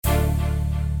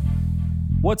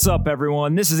What's up,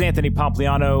 everyone? This is Anthony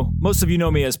Pompliano. Most of you know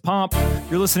me as Pomp.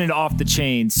 You're listening to Off the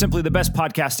Chain, simply the best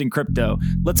podcast in crypto.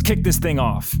 Let's kick this thing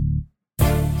off.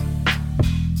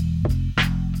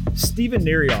 Steven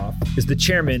Nerayoff is the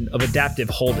chairman of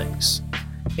Adaptive Holdings.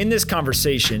 In this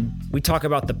conversation, we talk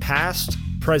about the past,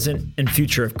 present, and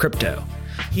future of crypto.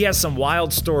 He has some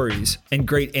wild stories and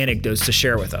great anecdotes to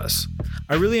share with us.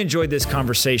 I really enjoyed this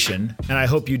conversation, and I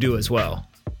hope you do as well.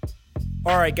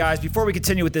 All right, guys, before we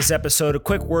continue with this episode, a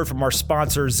quick word from our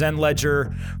sponsor,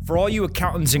 ZenLedger. For all you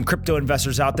accountants and crypto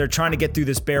investors out there trying to get through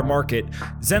this bear market,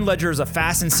 ZenLedger is a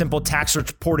fast and simple tax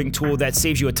reporting tool that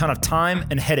saves you a ton of time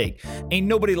and headache. Ain't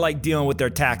nobody like dealing with their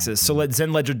taxes, so let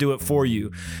ZenLedger do it for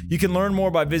you. You can learn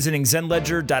more by visiting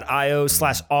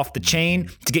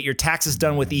zenledger.io/offthechain to get your taxes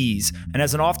done with ease. And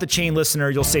as an off-the-chain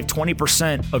listener, you'll save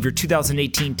 20% of your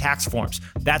 2018 tax forms.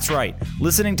 That's right.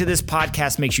 Listening to this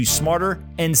podcast makes you smarter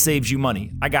and saves you money.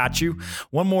 I got you.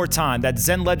 One more time. That's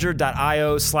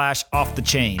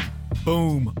zenledger.io/offthechain.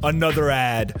 Boom. Another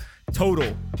ad.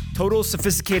 Total's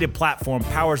sophisticated platform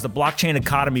powers the blockchain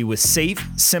economy with safe,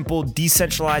 simple,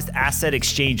 decentralized asset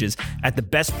exchanges at the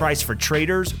best price for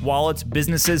traders, wallets,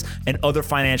 businesses, and other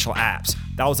financial apps.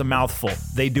 That was a mouthful.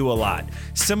 They do a lot.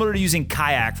 Similar to using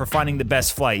Kayak for finding the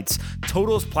best flights,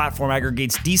 Total's platform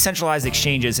aggregates decentralized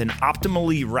exchanges and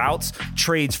optimally routes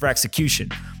trades for execution.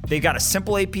 They've got a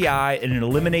simple API and it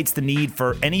eliminates the need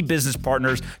for any business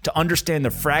partners to understand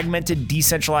the fragmented,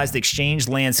 decentralized exchange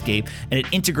landscape, and it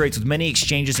integrates with many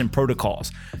exchanges and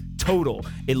protocols. Total.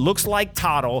 It looks like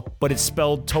Toddle, but it's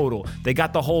spelled Total. They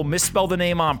got the whole misspell the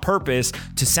name on purpose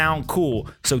to sound cool.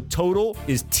 So Total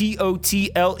is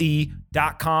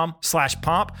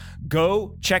TOTLE.com/pomp.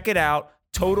 Go check it out.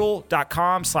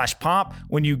 Total.com/pomp.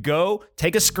 When you go,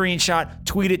 take a screenshot,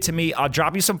 tweet it to me. I'll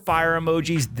drop you some fire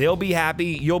emojis. They'll be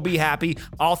happy. You'll be happy.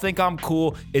 I'll think I'm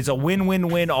cool. It's a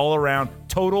win-win-win all around.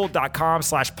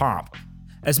 Total.com/pomp.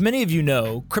 As many of you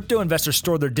know, crypto investors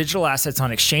store their digital assets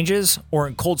on exchanges or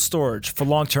in cold storage for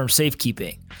long-term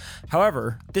safekeeping.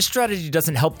 However, this strategy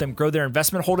doesn't help them grow their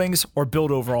investment holdings or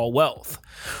build overall wealth.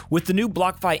 With the new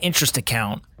BlockFi interest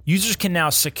account, users can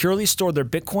now securely store their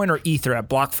Bitcoin or Ether at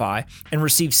BlockFi and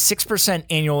receive 6%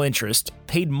 annual interest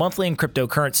paid monthly in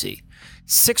cryptocurrency.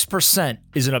 6%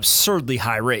 is an absurdly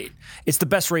high rate. It's the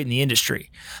best rate in the industry.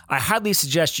 I highly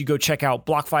suggest you go check out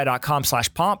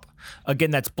blockfi.com/pomp.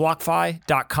 Again, that's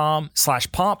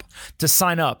blockfi.com/pomp to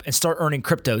sign up and start earning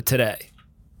crypto today.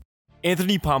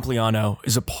 Anthony Pompliano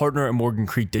is a partner at Morgan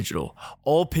Creek Digital.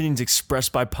 All opinions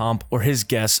expressed by Pomp or his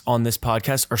guests on this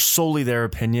podcast are solely their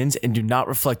opinions and do not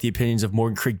reflect the opinions of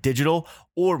Morgan Creek Digital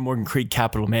or Morgan Creek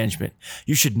Capital Management.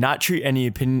 You should not treat any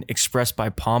opinion expressed by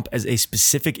Pomp as a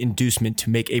specific inducement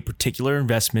to make a particular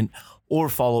investment or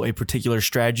follow a particular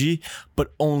strategy,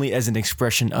 but only as an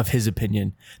expression of his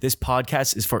opinion. This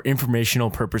podcast is for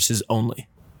informational purposes only.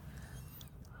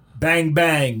 Bang,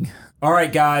 bang. All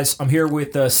right, guys, I'm here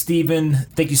with Steven.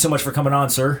 Thank you so much for coming on,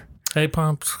 sir. Hey,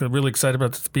 Pomp. Really excited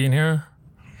about being here.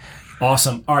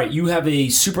 Awesome. All right, you have a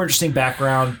super interesting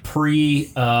background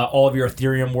pre all of your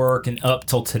Ethereum work and up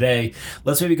till today.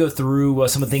 Let's maybe go through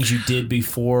some of the things you did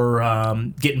before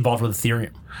getting involved with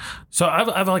Ethereum. So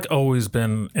I've like always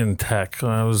been in tech.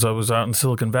 I was out in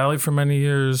Silicon Valley for many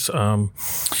years,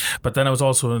 but then I was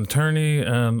also an attorney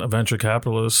and a venture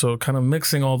capitalist. So kind of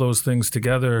mixing all those things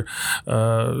together,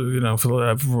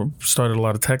 I've started a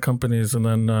lot of tech companies and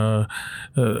then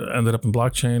ended up in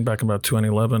blockchain back in about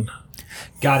 2011.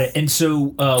 Got it. And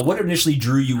so what initially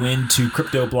drew you into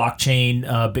crypto, blockchain,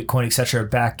 Bitcoin, et cetera,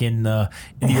 back in the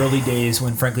early days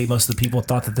when, frankly, most of the people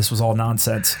thought that this was all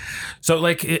nonsense? So,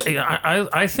 like,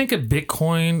 I think of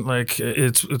Bitcoin, like,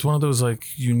 it's one of those, like,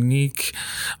 unique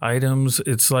items.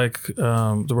 It's like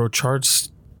the Rorschach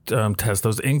test,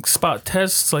 those ink spot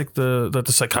tests like that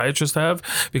the psychiatrists have,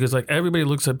 because like everybody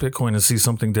looks at Bitcoin and sees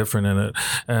something different in it.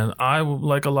 And I,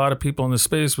 like a lot of people in this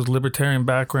space with libertarian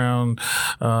background,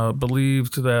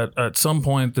 believed that at some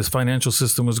point this financial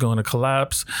system was going to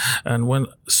collapse. And when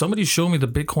somebody showed me the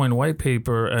Bitcoin white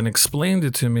paper and explained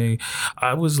it to me,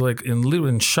 I was like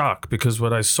in shock, because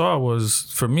what I saw was,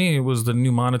 for me, was the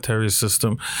new monetary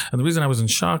system. And the reason I was in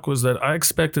shock was that I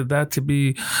expected that to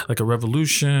be like a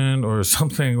revolution or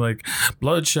something like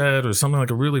bloodshed or something like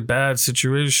a really bad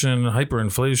situation,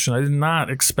 hyperinflation. I did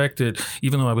not expect it,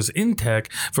 even though I was in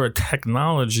tech, for a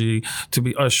technology to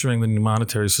be ushering the new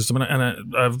monetary system.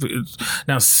 And I've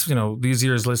now, these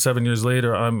years, 7 years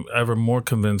later, I'm ever more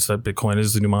convinced that Bitcoin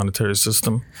is the new monetary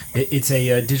system. It's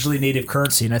a digitally native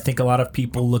currency, and I think a lot of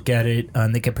people look at it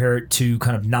and they compare it to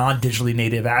kind of non-digitally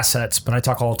native assets. But I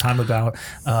talk all the time about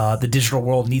the digital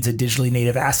world needs a digitally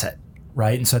native asset.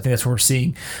 right? And so I think that's what we're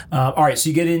seeing. All right, so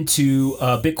you get into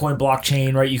Bitcoin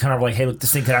blockchain, right? You kind of like, hey, look,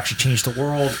 this thing could actually change the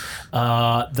world.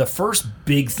 The first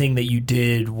big thing that you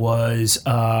did was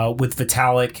with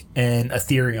Vitalik and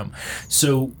Ethereum.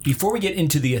 So before we get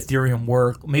into the Ethereum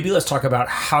work, maybe let's talk about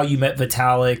how you met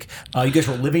Vitalik. You guys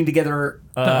were living together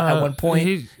at one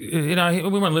point. We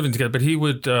weren't living together, but he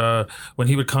would when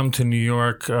he would come to New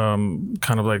York,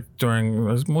 kind of like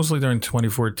mostly during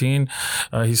 2014.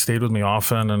 He stayed with me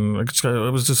often, and it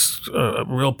was just a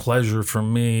real pleasure for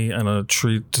me and a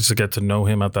treat to get to know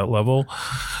him at that level.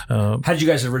 How did you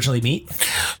guys originally meet?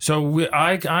 So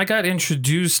I got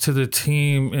introduced to the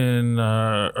team in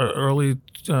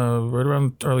right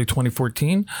around early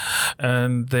 2014,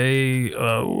 and they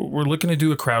were looking to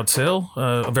do a crowd sale,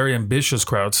 a very ambitious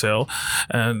crowd sale,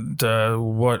 and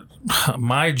what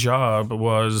my job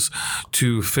was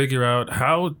to figure out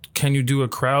how can you do a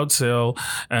crowd sale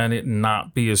and it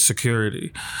not be a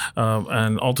security,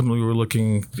 and ultimately we were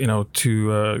looking,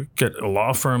 to get a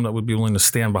law firm that would be willing to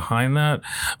stand behind that,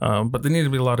 but there needed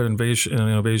to be a lot of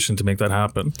innovation to make that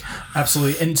happen.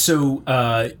 Absolutely. And so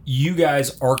you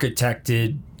guys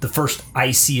architected the first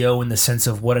ICO in the sense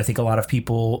of what I think a lot of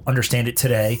people understand it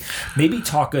today. Maybe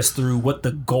talk us through what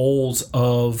the goals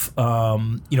of,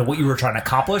 what you were trying to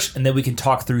accomplish, and then we can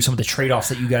talk through some of the trade-offs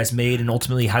that you guys made and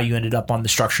ultimately how you ended up on the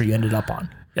structure you ended up on.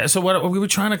 Yeah, so what we were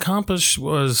trying to accomplish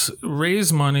was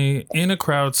raise money in a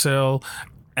crowd sale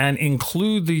and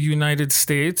include the United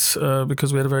States,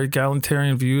 because we had a very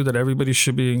egalitarian view that everybody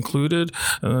should be included.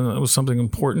 It was something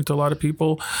important to a lot of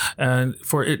people, and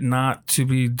for it not to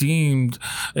be deemed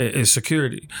a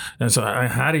security. And so,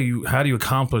 how do you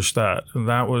accomplish that? And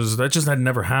that just had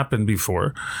never happened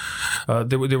before.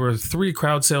 There were 3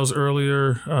 crowd sales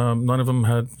earlier. None of them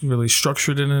had really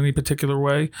structured in any particular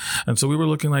way, and so we were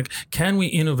looking like, can we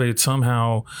innovate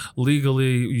somehow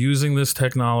legally using this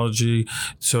technology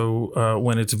so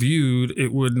when it's viewed,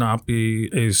 it would not be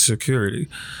a security,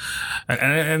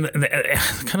 and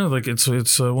kind of like it's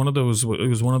one of those. It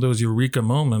was one of those eureka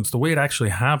moments. The way it actually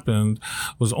happened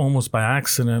was almost by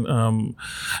accident.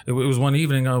 It was one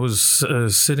evening. I was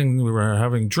sitting. We were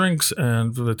having drinks,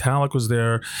 and Vitalik was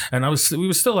there, and we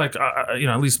were still like,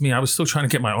 at least me. I was still trying to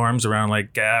get my arms around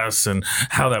like gas and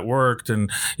how that worked,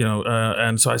 and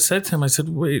and so I said to him, I said,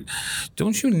 wait,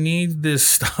 don't you need this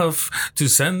stuff to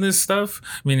send this stuff?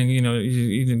 Meaning,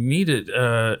 you need it,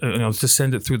 to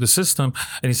send it through the system.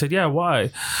 And he said, yeah,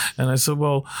 why? And I said,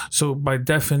 well, so by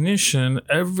definition,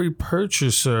 every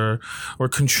purchaser or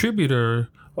contributor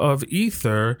of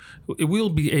Ether, it will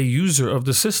be a user of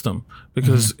the system,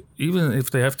 because even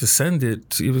if they have to send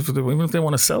it, even if they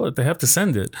want to sell it, they have to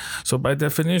send it. So by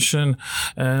definition,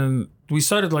 and I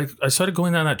started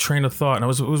going down that train of thought, and it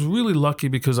was really lucky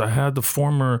because I had the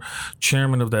former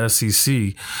chairman of the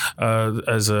SEC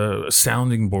as a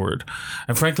sounding board,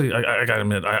 and frankly, I gotta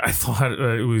admit, I thought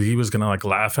he was gonna like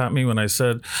laugh at me when I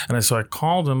said, so I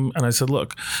called him and I said,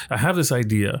 look, I have this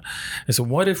idea. I said,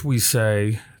 what if we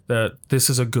say that this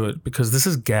is a good, because this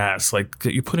is gas like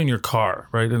that you put in your car,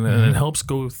 right? And it helps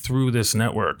go through this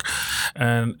network,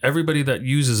 and everybody that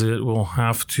uses it will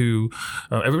have to,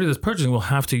 everybody that's purchasing will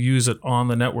have to use it on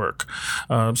the network.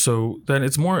 So then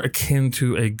it's more akin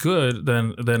to a good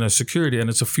than a security, and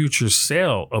it's a future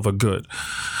sale of a good.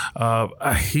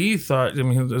 He thought,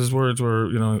 his words were,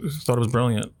 thought it was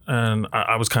brilliant. And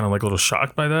I was kind of like a little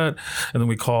shocked by that. And then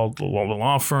we called the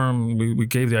law firm. We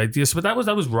gave the ideas, but that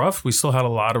was rough. We still had a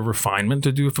lot of refinement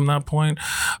to do from that point.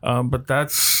 But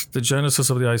that's the genesis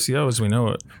of the ICO as we know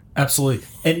it. Absolutely.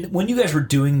 And when you guys were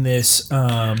doing this,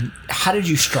 how did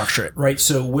you structure it, right?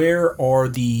 So where are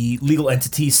the legal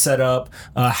entities set up?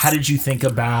 How did you think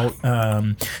about,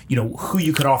 who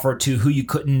you could offer it to, who you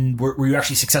couldn't? Were you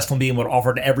actually successful in being able to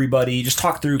offer it to everybody? Just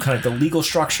talk through kind of the legal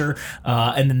structure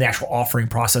and then the actual offering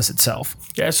process itself.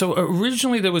 Yeah. So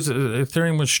originally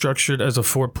Ethereum was structured as a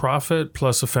for-profit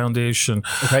plus a foundation.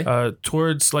 Okay.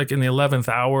 Towards like in the 11th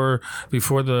hour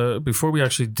before we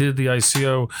actually did the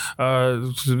ICO,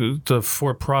 the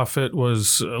for-profit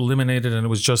was eliminated and it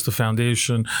was just the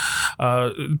foundation.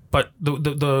 But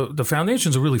the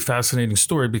foundation's a really fascinating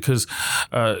story because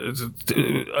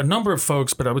a number of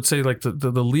folks, but I would say like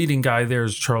the leading guy there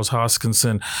is Charles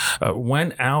Hoskinson,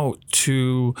 went out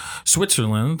to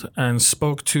Switzerland and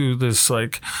spoke to this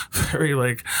like very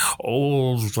like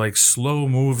old, like slow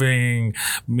moving,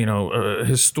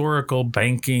 historical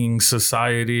banking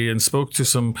society, and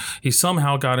he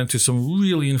somehow got into some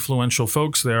really influential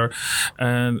folks there. there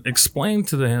and explained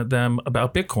to them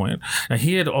about Bitcoin. And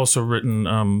he had also written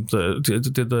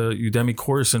did the Udemy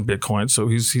course in Bitcoin, so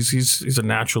he's a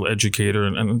natural educator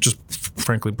and just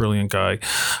frankly brilliant guy.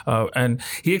 And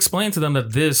he explained to them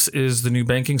that this is the new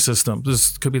banking system.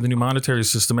 This could be the new monetary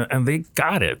system, and they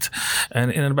got it.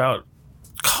 And in about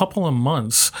couple of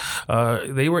months,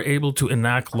 they were able to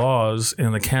enact laws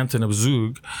in the canton of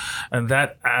Zug, and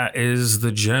that is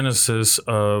the genesis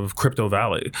of Crypto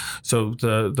Valley. So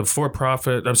the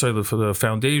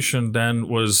foundation then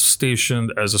was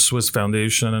stationed as a Swiss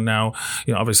foundation, and now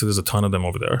obviously there's a ton of them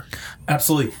over there.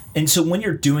 Absolutely. And so when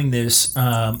you're doing this,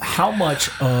 how much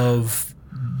of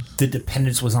the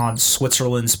dependence was on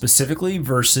Switzerland specifically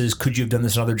versus could you have done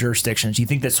this in other jurisdictions? Do you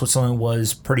think that Switzerland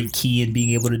was pretty key in being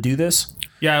able to do this?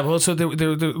 Yeah, well, so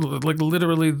like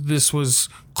literally, this was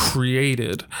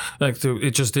created.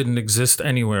 It just didn't exist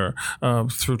anywhere.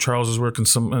 Through Charles's work and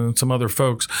some other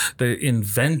folks, they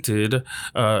invented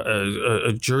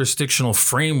a jurisdictional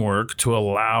framework to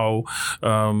allow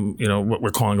what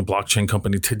we're calling a blockchain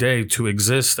company today to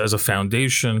exist as a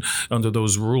foundation under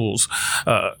those rules,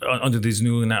 under these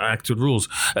new enacted rules.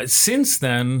 Since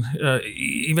then,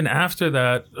 even after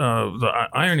that, the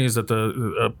irony is that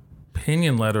the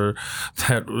opinion letter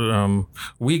that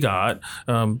we got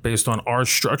based on our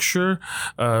structure,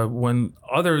 when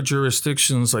other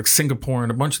jurisdictions like Singapore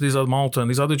and a bunch of these other Malta and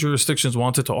these other jurisdictions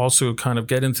wanted to also kind of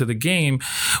get into the game,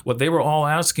 what they were all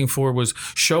asking for was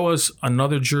show us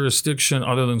another jurisdiction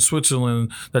other than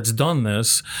Switzerland that's done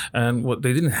this. And what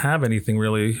they didn't have anything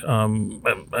really, and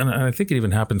I think it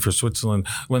even happened for Switzerland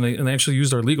when they actually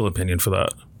used our legal opinion for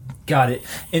that. Got it.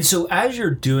 And so as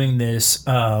you're doing this,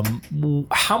 how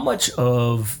much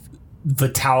of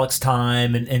Vitalik's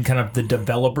time and kind of the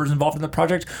developers involved in the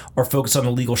project are focused on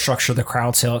the legal structure, the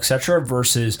crowd sale, et cetera,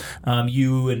 versus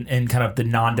you and kind of the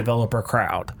non-developer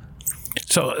crowd?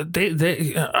 So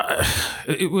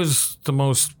it was the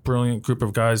most brilliant group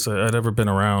of guys I'd ever been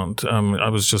around. I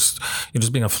was just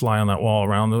being a fly on that wall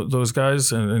around those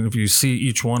guys. And if you see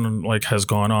each one has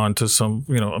gone on to some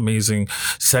amazing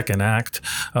second act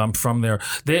from there.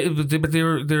 They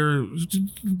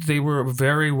were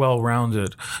very well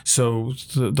rounded. So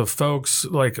the folks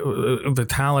like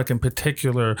Vitalik in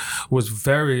particular was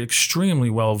extremely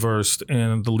well versed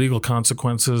in the legal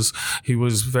consequences. He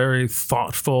was very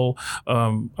thoughtful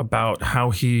about how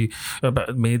he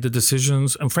made the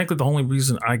decisions, and frankly, the only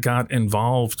reason I got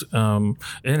involved in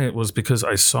it was because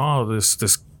I saw this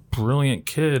brilliant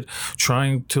kid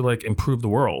trying to improve the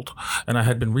world, and I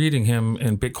had been reading him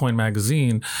in Bitcoin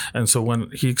magazine, and so when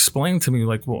he explained to me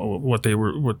what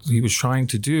he was trying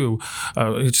to do,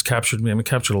 it just captured me. I mean, it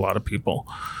captured a lot of people,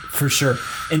 for sure.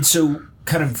 And so,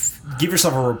 kind of give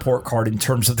yourself a report card in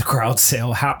terms of the crowd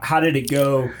sale. How did it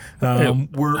go?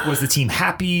 Was the team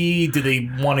happy? Did they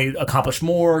want to accomplish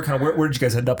more? Kind of where did you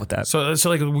guys end up with that? So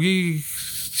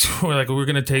we're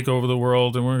going to take over the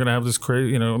world and we're going to have this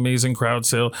crazy, amazing crowd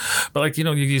sale. But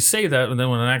you say that, and then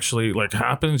when it actually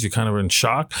happens, you kind of are in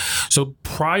shock. So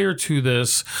prior to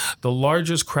this, the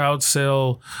largest crowd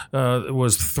sale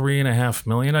was $3.5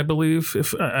 million, I believe,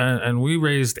 and we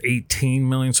raised $18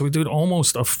 million. So we did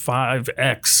almost about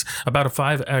a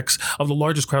 5x of the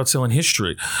largest crowd sale in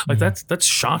history. That's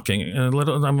shocking. And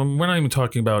we're not even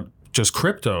talking about just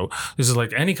crypto. This is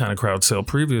like any kind of crowd sale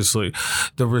previously.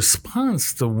 The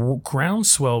response, the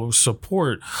groundswell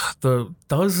support, the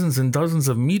dozens and dozens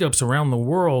of meetups around the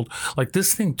world,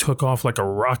 this thing took off like a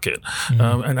rocket.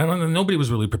 And nobody was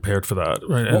really prepared for that.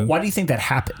 Right? Well, why do you think that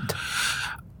happened?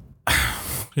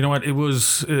 You know what? It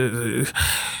was the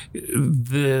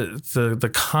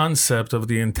concept of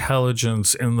the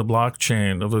intelligence in the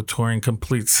blockchain of a Turing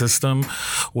complete system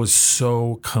was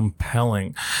so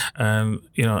compelling, and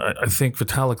I think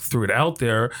Vitalik threw it out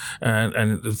there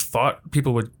and thought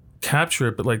people would capture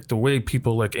it, but the way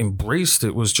people embraced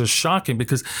it was just shocking,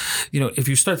 because if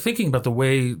you start thinking about the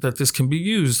way that this can be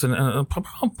used, and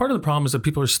part of the problem is that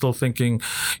people are still thinking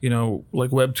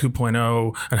Web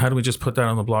 2.0 and how do we just put that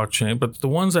on the blockchain, but the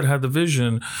ones that had the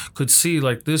vision could see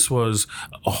this was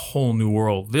a whole new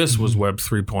world. This was Web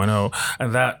 3.0,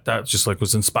 and that just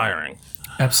was inspiring.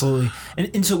 Absolutely.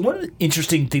 And so one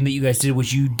interesting thing that you guys did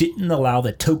was you didn't allow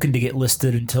the token to get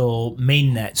listed until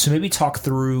mainnet. So maybe talk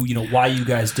through, why you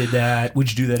guys did that. Would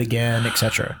you do that again, et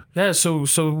cetera? Yeah. So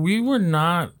we were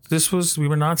not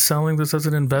selling this as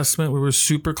an investment. We were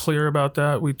super clear about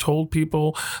that. We told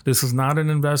people this is not an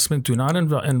investment. Do not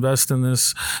invest in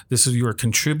this. You are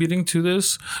contributing to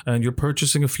this, and you're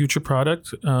purchasing a future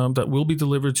product that will be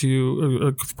delivered to you,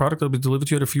 a product that will be delivered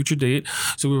to you at a future date.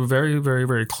 So we were very, very,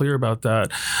 very clear about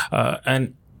that.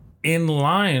 And in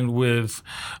line with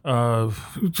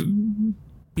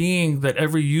being that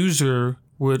every user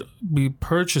would be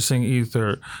purchasing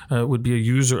Ether, would be a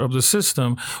user of the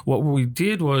system, what we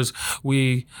did was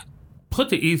we put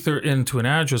the Ether into an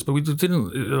address, but we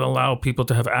didn't allow people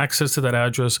to have access to that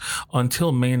address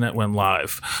until mainnet went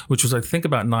live, which was, I think,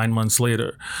 about 9 months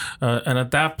later. And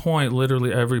at that point,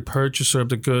 literally every purchaser of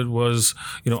the good was,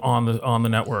 on the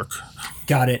network.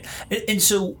 Got it. And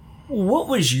so what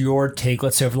was your take,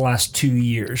 let's say, over the last 2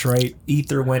 years, right?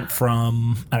 Ether went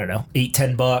from, I don't know,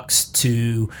 $8-10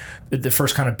 to the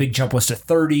first kind of big jump was to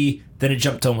 30, then it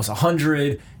jumped to almost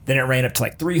 100, then it ran up to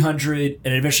like 300,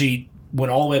 and it eventually went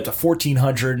all the way up to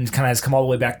 1,400 and kind of has come all the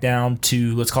way back down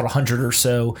to, let's call it 100 or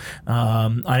so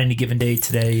on any given day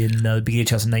today in the beginning of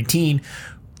 2019.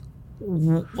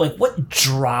 Like, what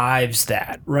drives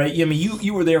that, right? I mean,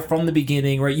 you were there from the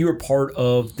beginning, right? You were part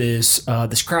of this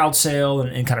this crowd sale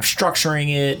and kind of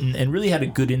structuring it, and really had a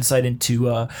good insight into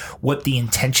what the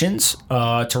intentions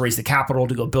to raise the capital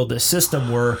to go build this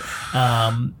system were.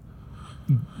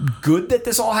 Good that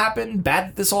this all happened, bad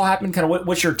that this all happened. Kind of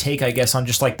what's your take, I guess, on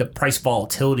just like the price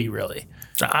volatility, really?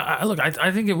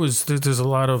 I think it was, there's a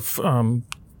lot of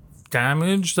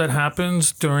damage that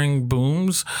happens during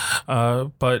booms,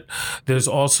 but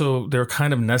they're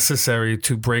kind of necessary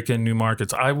to break in new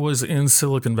markets. I was in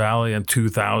Silicon Valley in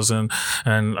 2000,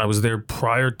 and I was there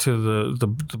prior to the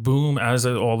boom as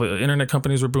all the internet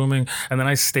companies were booming, and then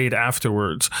I stayed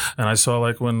afterwards, and I saw,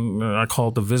 like, when I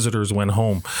called the visitors went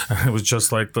home, and it was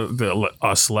just like the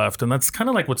us left, and that's kind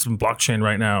of like what's in blockchain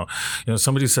right now.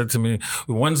 Somebody said to me,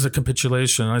 "When's the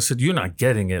capitulation?" And I said, "You're not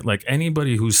getting it. Like,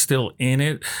 anybody who's still in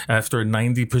it after a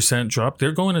 90% drop,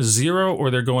 they're going to zero or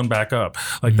they're going back up.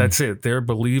 Like, that's it. They're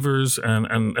believers,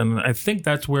 and I think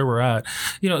that's where we're at.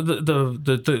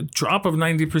 The drop of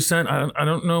 90%. I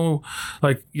don't know.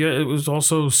 Like, yeah, it was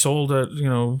also sold at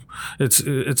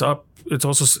it's up. It's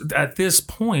also, at this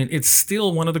point, it's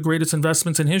still one of the greatest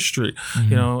investments in history.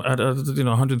 At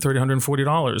 $130,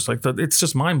 $140, like it's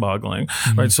just mind-boggling,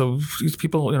 right? So these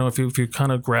people, if you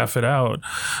kind of graph it out,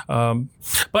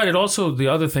 but it also, the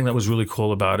other thing that was really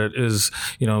cool about it is,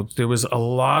 there was a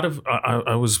lot of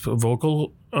I was a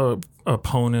vocal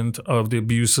opponent of the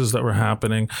abuses that were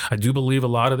happening. I do believe a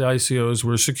lot of the ICOs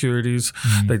were securities.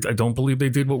 I don't believe they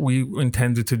did what we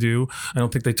intended to do. I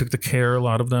don't think they took the care, a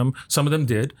lot of them. Some of them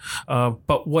did.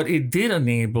 But what it did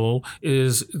enable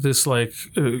is this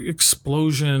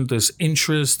explosion, this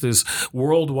interest, this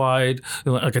worldwide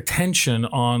attention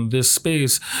on this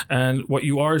space. And what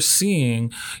you are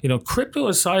seeing, crypto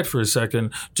aside for a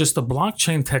second, just the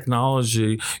blockchain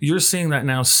technology, you're seeing that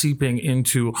now seeping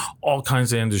into all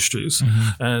kinds of industries.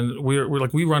 And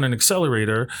we run an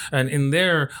accelerator, and in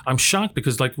there I'm shocked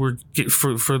because for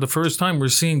the first time we're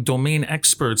seeing domain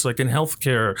experts like in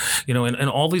healthcare, and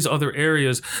all these other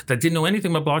areas that didn't know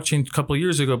anything about blockchain a couple of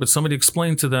years ago, but somebody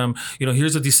explained to them,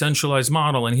 here's a decentralized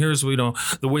model, and here's the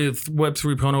way Web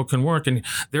 3.0 can work, and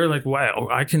they're like, wow,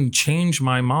 I can change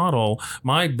my model,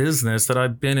 my business that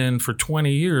I've been in for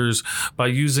 20 years by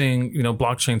using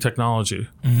blockchain technology.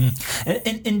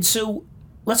 And so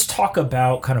let's talk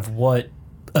about kind of what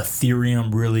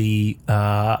Ethereum really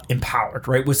empowered,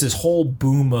 right? Was this whole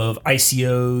boom of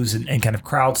ICOs and kind of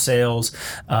crowd sales.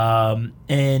 There's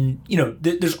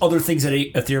other things that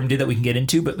Ethereum did that we can get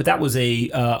into, but that was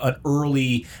an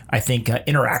early, I think,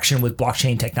 interaction with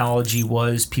blockchain technology,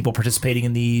 was people participating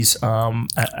in these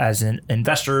as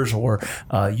investors or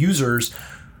users.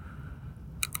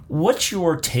 What's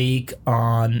your take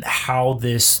on how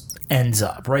this ends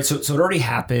up, right? So it already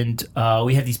happened.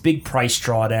 We have these big price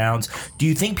drawdowns. Do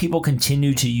you think people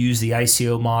continue to use the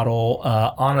ICO model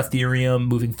on Ethereum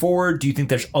moving forward? Do you think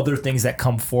there's other things that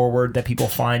come forward that people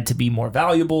find to be more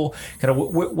valuable? Kind of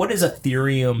what is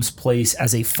Ethereum's place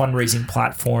as a fundraising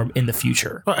platform in the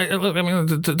future? That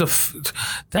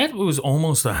was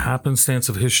almost a happenstance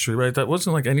of history, right? That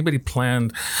wasn't like anybody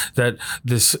planned that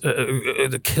this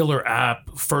the killer app,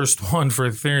 first one for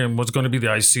Ethereum, was going to be the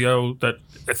ICO that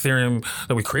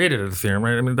we created at Ethereum,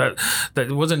 right? I mean, that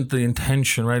wasn't the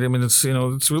intention, right? I mean,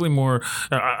 it's really more.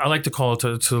 I like to call it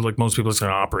to like most people, it's an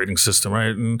operating system,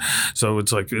 right? And so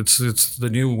it's like it's the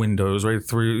new Windows, right?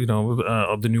 Through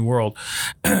of the new world.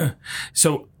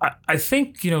 So I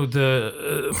think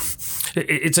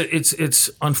it's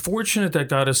unfortunate that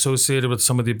got associated with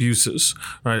some of the abuses,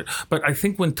 right? But I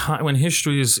think when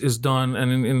history is done,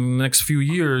 and in the next few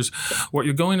years, what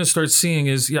you're going to start seeing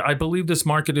is, I believe this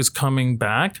market is coming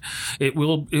back. It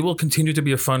will continue to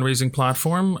be a fundraising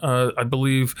platform. I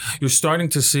believe you're starting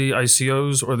to see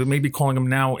ICOs, or they may be calling them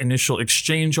now initial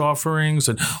exchange offerings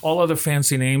and all other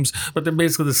fancy names, but they're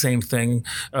basically the same thing.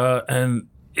 And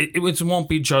it won't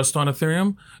be just on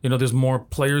Ethereum. There's more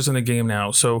players in the game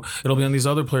now, so it'll be on these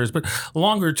other players. But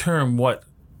longer term, what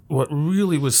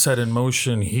really was set in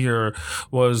motion here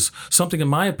was something, in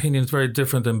my opinion, is very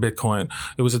different than Bitcoin.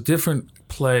 It was a different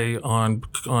play on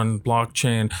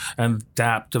blockchain and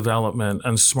dApp development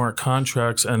and smart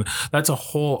contracts, and that's a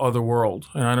whole other world.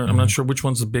 And I'm not sure which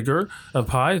one's the bigger of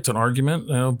pie. It's an argument,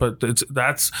 but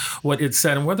that's what it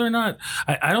said. And whether or not,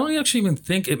 I don't actually even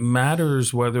think it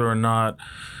matters whether or not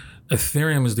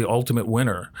Ethereum is the ultimate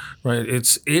winner, right?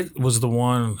 It was the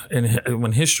one, and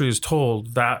when history is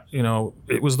told, that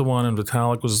it was the one, and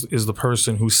Vitalik is the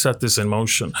person who set this in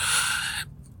motion.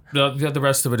 The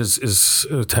rest of it is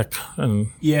tech.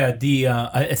 And I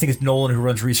think it's Nolan, who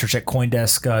runs research at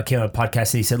CoinDesk, came on a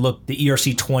podcast and he said, "Look, the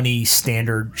ERC-20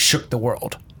 standard shook the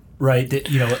world." Right, the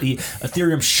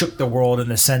Ethereum shook the world in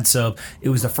the sense of it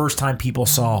was the first time people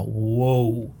saw,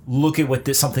 whoa, look at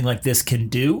what something like this can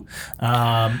do,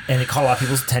 and it caught a lot of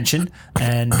people's attention.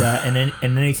 And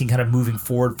anything kind of moving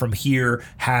forward from here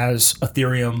has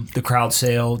Ethereum, the crowd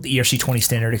sale, the ERC-20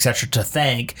 standard, etc. to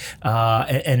thank.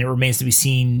 And it remains to be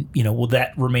seen. Will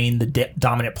that remain the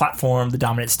dominant platform, the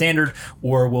dominant standard,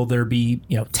 or will there be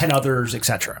 10 others,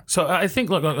 etc. So I think,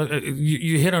 look,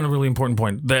 you hit on a really important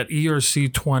point. That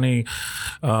ERC-20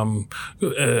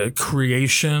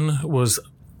 creation was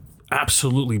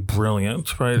absolutely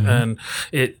brilliant, right? And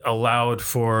it allowed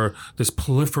for this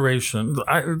proliferation.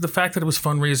 The fact that it was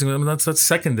fundraising, that's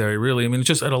secondary, really.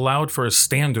 It allowed for a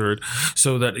standard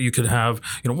so that you could have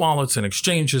wallets and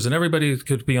exchanges, and everybody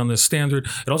could be on this standard.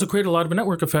 It also created a lot of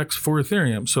network effects for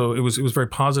Ethereum, so it was very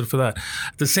positive for that.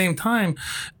 At the same time,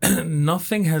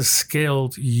 nothing has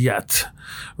scaled yet,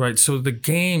 right? So the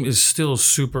game is still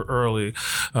super early.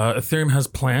 Ethereum has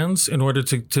plans in order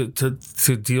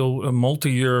to deal a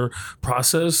multi-year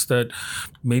process that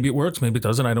maybe it works, maybe it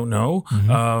doesn't. I don't know.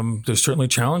 There's certainly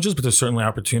challenges, but there's certainly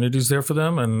opportunities there for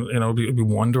them, and it'd be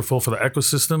wonderful for the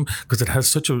ecosystem because it has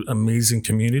such an amazing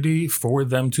community for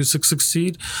them to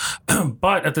succeed.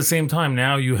 But at the same time,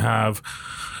 now you have,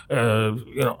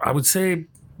 I would say,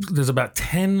 there's about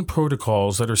 10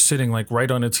 protocols that are sitting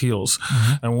right on its heels.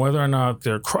 And whether or not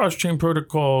they're cross-chain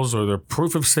protocols or they're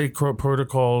proof-of-stake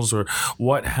protocols or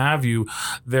what have you,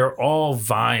 they're all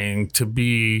vying to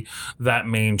be that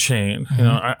main chain.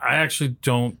 I actually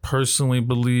don't personally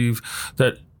believe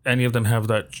that any of them have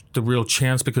the real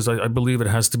chance, because I believe it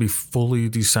has to be fully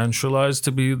decentralized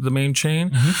to be the main chain.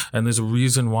 And there's a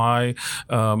reason why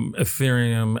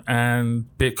Ethereum and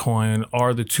Bitcoin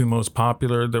are the two most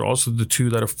popular. They're also the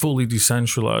two that are fully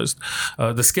decentralized.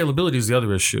 The scalability is the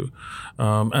other issue.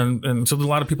 And so there's a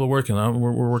lot of people working on it.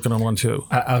 We're working on one too.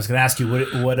 I was going to ask you,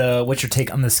 what's your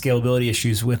take on the scalability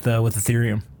issues with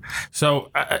Ethereum?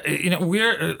 So, I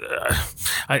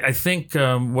think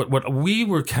what we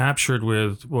were captured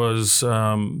with was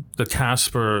the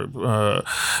Casper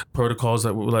protocols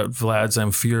that Vlad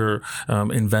Zamfir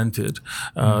invented.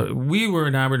 We were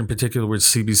enamored in particular with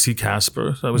CBC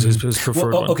Casper. That was his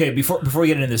preferred one. Okay, before we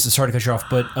get into this, sorry to cut you off,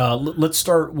 but let's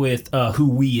start with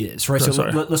who we is, right? So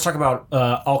let's talk about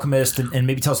Alchemist and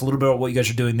maybe tell us a little bit about what you guys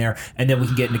are doing there, and then we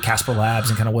can get into Casper Labs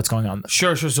and kind of what's going on there.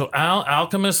 Sure. So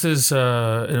Alchemist is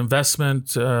an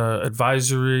investment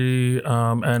advisory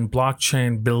and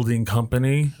blockchain building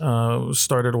company.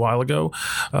 Started a while ago.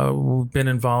 We've been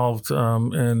involved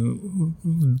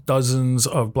in dozens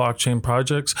of blockchain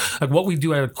projects. What we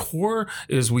do at a core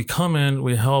is we come in,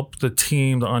 we help the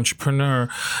team, the entrepreneur,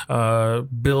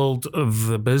 build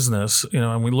the business.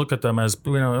 And we look at them as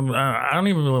I don't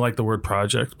even really like the word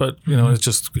project, but it's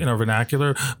just in our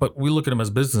vernacular. But we look at them as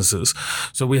businesses.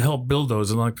 So we help build those,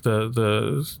 and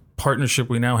the partnership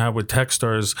we now have with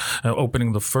Techstars,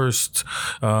 opening the first,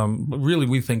 really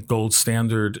we think gold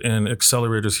standard in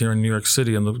accelerators here in New York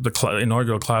City, and the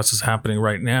inaugural class is happening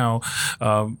right now,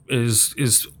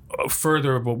 is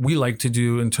further what we like to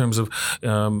do in terms of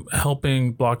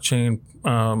helping blockchain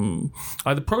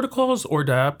either protocols or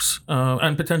dApps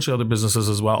and potentially other businesses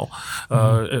as well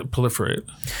proliferate.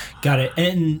 Got it.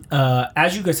 And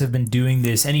as you guys have been doing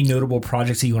this, any notable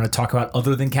projects that you want to talk about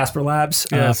other than Casper Labs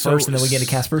first, and then we get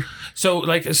into Casper?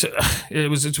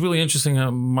 It's really interesting how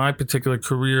my particular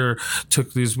career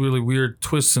took these really weird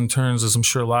twists and turns, as I'm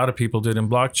sure a lot of people did in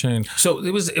blockchain. So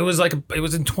it was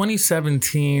in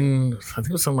 2017. I think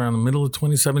it was somewhere in the middle of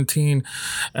 2017,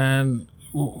 and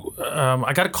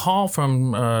I got a call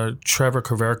from Trevor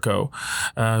Kaverko,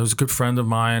 who's a good friend of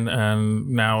mine, and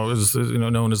now is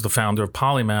known as the founder of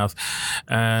Polymath.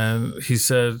 And he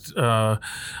said, he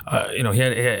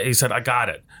said, I got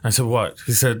it. I said, what?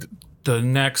 He said, the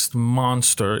next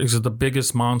monster. Is it the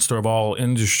biggest monster of all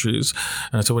industries?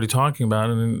 And I said, what are you talking about?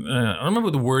 And I don't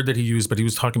remember the word that he used, but he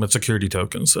was talking about security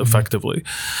tokens effectively.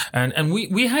 And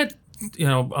we had,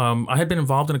 I had been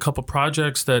involved in a couple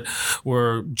projects that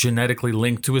were genetically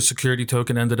linked to a security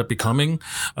token, ended up becoming.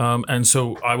 And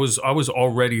so I was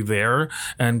already there.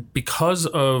 And because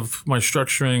of my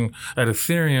structuring at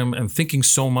Ethereum and thinking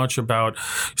so much about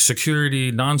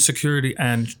security, non-security,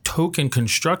 and token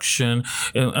construction,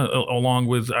 along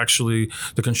with actually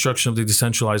the construction of the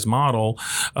decentralized model,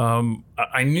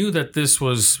 I knew that this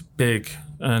was big.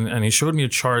 And he showed me a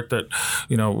chart that,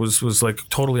 was like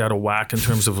totally out of whack in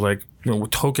terms of like,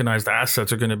 what tokenized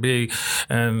assets are going to be.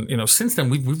 And, since then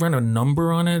we've run a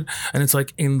number on it, and it's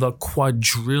like in the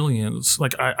quadrillions.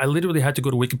 Like I literally had to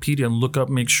go to Wikipedia and look up,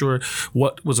 make sure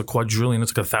what was a quadrillion.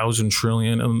 It's like 1,000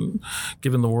 trillion. And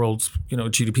given the world's,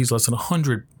 GDP is less than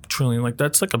 100 trillion, like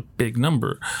that's like a big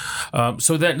number.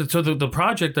 So the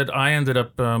project that I ended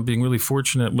up being really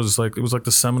fortunate was like, it was like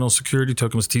the seminal security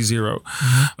token was T0.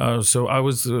 Mm-hmm. So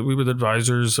we were the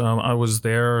advisors. I was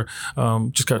there,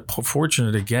 just got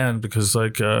fortunate again because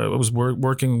like I was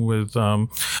working with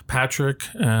Patrick,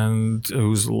 and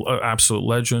who's an absolute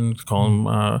legend, call him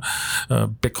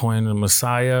Bitcoin and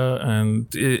Messiah,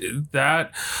 and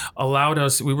that allowed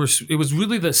us. It was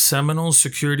really the seminal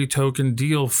security token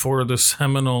deal for the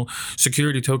seminal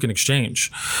security token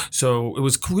exchange. So it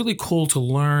was really cool to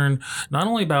learn not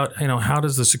only about how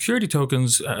does the security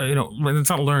tokens it's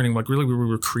not learning, like really we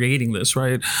were creating this,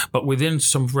 right, but within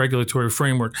some regulatory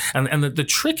framework. And the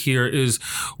trick here is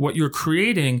what you're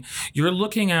creating, you're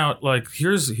looking out like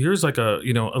here's like a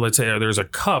let's say there's a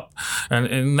cup, and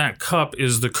in that cup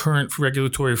is the current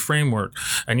regulatory framework,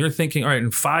 and you're thinking, all right, in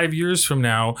 5 years from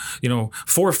now,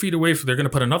 4 feet away they're going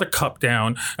to put another cup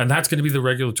down, and that's going to be the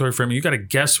regulatory framework. You got to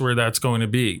guess where that's going to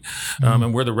be,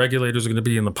 and where the regulators are going to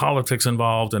be, and the politics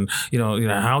involved, and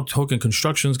how token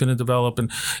construction is going to develop,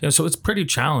 and so it's pretty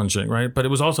challenging, right? But it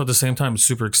was also at the same time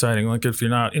super exciting. Like if you're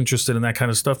not interested in that kind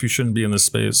of stuff, you shouldn't be in this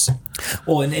space.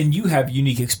 Well, and you have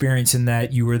unique experience in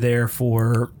that you were there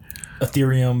for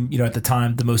Ethereum, at the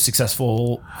time, the most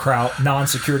successful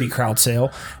non-security crowd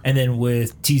sale. And then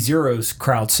with T0's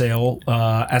crowd sale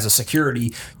as a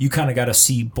security, you kind of got to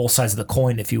see both sides of the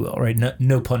coin, if you will, right?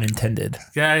 No pun intended.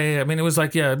 Yeah. I mean, it was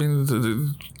like, I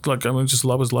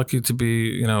was lucky to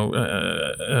be,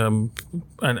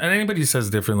 and anybody says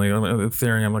differently.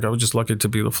 Ethereum, like I was just lucky to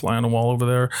be the fly on the wall over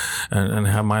there and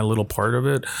have my little part of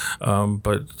it.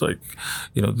 But like,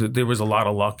 there was a lot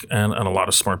of luck and a lot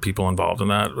of smart people involved in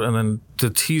that. And then the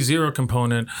T0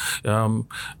 component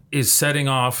is setting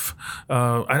off.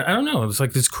 I don't know. It's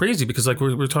like it's crazy because like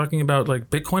we're talking about like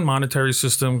Bitcoin monetary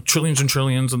system, trillions and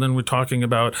trillions, and then we're talking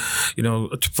about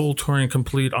a full Turing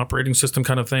complete operating system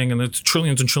kind of thing, and it's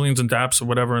trillions and trillions in dApps or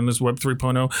whatever, and this Web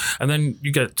 3.0, and then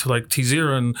you get to like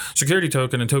T0 and security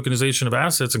token and tokenization of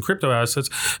assets and crypto assets,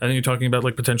 and then you're talking about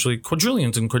like potentially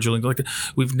quadrillions and quadrillions. Like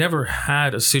we've never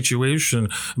had a situation.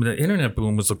 I mean, the internet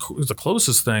boom was the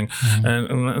closest thing,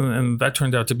 and that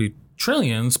turned out to be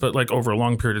trillions, but like over a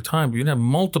long period of time, you'd have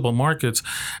multiple markets.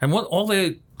 And what all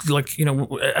they like,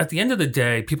 at the end of the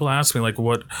day, people ask me like,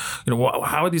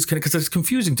 how are these connected? Because it's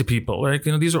confusing to people. Like,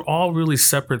 these are all really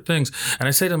separate things. And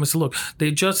I say to them, I say, look,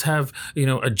 they just have,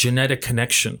 a genetic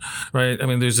connection, right? I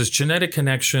mean, there's this genetic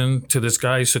connection to this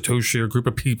guy, Satoshi, or group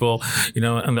of people,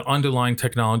 and the underlying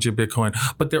technology of Bitcoin,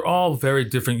 but they're all very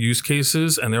different use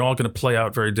cases, and they're all going to play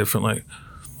out very differently.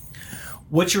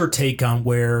 What's your take on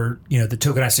where the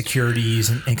tokenized securities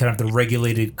and kind of the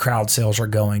regulated crowd sales are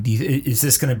going? Is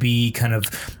this going to be kind of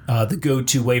the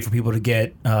go-to way for people to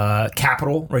get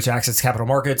capital, right, to access capital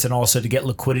markets, and also to get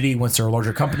liquidity once they're a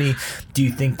larger company? Do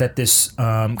you think that this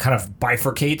kind of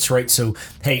bifurcates, right? So,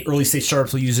 hey, early stage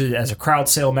startups will use it as a crowd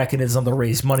sale mechanism. They'll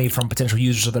raise money from potential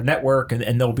users of their network,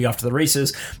 and they'll be off to the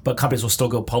races. But companies will still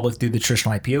go public through the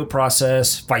traditional IPO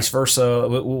process, vice versa.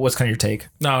 What's kind of your take?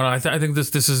 No, I think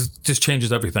this is just changes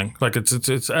everything. Like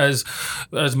it's as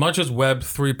much as Web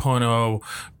 3.0,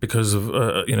 because of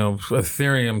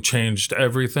Ethereum changed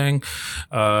everything.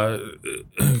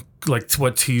 Like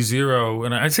what T0,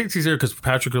 and I say T0 because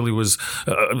Patrick really was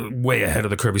way ahead of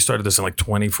the curve. He started this in like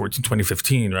 2014,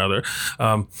 2015 rather.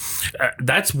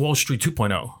 That's Wall Street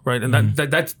 2.0, right? And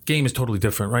that game is totally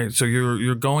different, right? So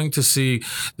you're going to see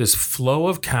this flow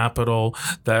of capital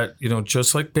that,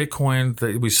 just like Bitcoin,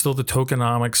 that we still the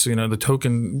tokenomics, the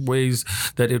token ways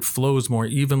that it flows more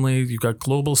evenly. You've got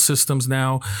global systems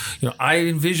now. I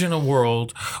envision a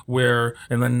world where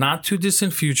in the not too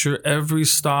distant future, every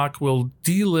stock will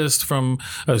delist delist from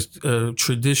a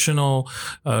traditional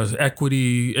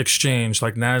equity exchange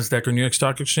like NASDAQ or New York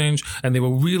Stock Exchange, and they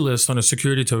will relist on a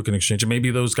security token exchange. And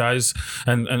maybe those guys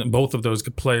and both of those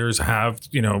players have,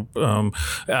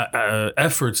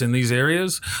 efforts in these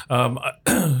areas.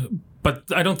 But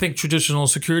I don't think traditional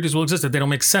securities will exist. They don't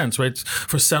make sense, right?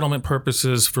 For settlement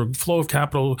purposes, for flow of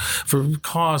capital, for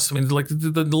costs. I mean, like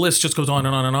the list just goes on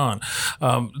and on and on.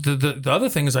 The other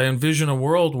thing is I envision a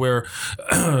world where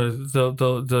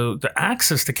the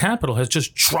access to capital has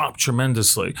just dropped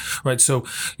tremendously, right? So,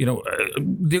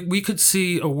 we could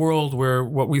see a world where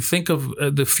what we think of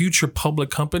the future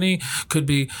public company could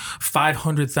be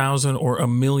 500,000 or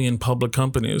 1 million public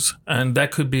companies. And that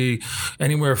could be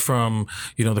anywhere from,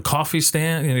 the coffee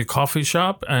stand in a coffee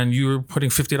shop, and you're putting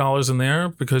 $50 in there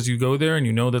because you go there and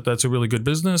you know that that's a really good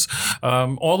business,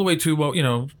 all the way to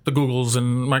the Googles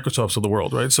and Microsofts of the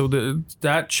world, right? So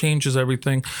that changes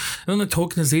everything. And then the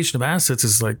tokenization of assets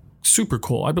is like super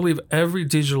cool. I believe every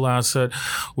digital asset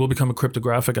will become a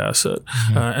cryptographic asset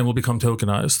and will become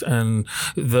tokenized. And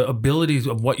the ability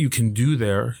of what you can do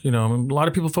there, a lot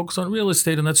of people focus on real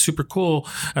estate, and that's super cool,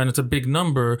 and it's a big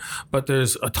number, but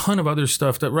there's a ton of other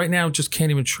stuff that right now just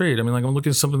can't even trade. I mean, like I'm looking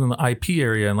at something in the IP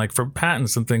area and like for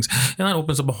patents and things, and that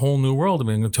opens up a whole new world. I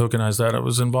mean, to tokenize that. I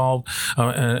was involved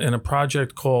in a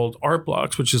project called Art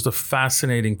Blocks, which is the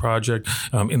fascinating project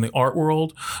in the art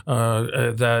world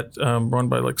that run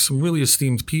by like some really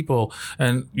esteemed people,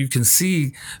 and you can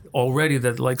see already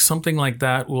that like something like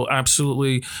that will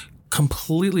absolutely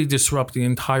completely disrupt the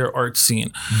entire art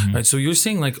scene, right? So you're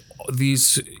seeing like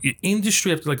these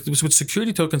industry, like what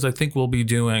security tokens I think will be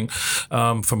doing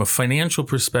from a financial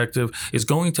perspective is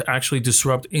going to actually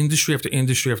disrupt industry after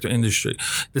industry after industry.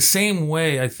 The same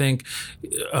way I think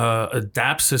a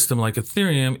DApp system like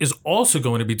Ethereum is also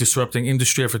going to be disrupting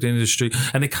industry after industry,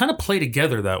 and they kind of play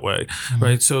together that way,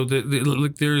 right? So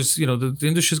there's the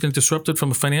industry is going to disrupt it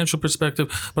from a financial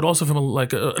perspective, but also from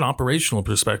an operational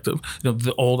perspective.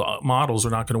 The old models are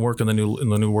not going to work in the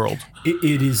new world.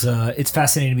 It is it's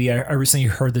fascinating to me. I recently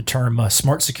heard the term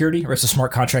smart security, or it's a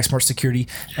smart contract, smart security,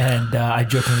 and I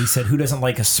jokingly said, "Who doesn't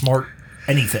like a smart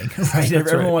anything?" Right?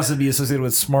 Everyone wants to be associated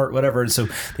with smart whatever. And so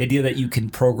the idea that you can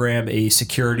program a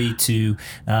security to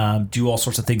do all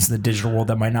sorts of things in the digital world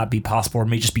that might not be possible or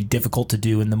may just be difficult to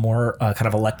do in the more kind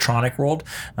of electronic world,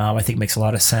 I think makes a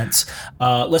lot of sense.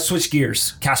 Let's switch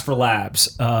gears. Casper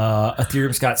Labs.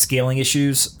 Ethereum's got scaling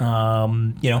issues.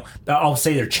 I'll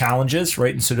say they're challenges,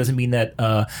 right? And so it doesn't mean that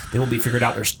they will be figured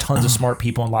out. There's tons of smart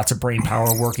people and lots of brain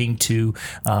power working to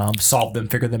solve them,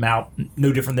 figure them out.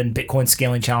 No different than Bitcoin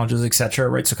scaling challenges, etc.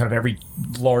 Right, so kind of every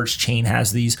large chain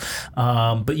has these,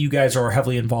 but you guys are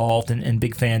heavily involved and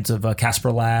big fans of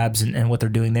Casper Labs and what they're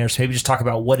doing there. So maybe just talk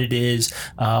about what it is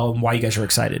and why you guys are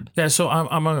excited. Yeah, so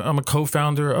I'm a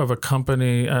co-founder of a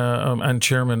company and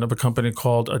chairman of a company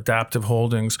called Adaptive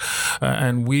Holdings,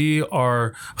 and we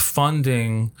are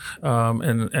funding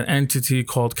an entity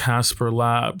called Casper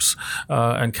Labs,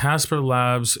 and Casper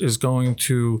Labs is going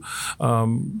to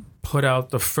put out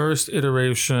the first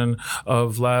iteration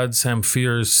of Vlad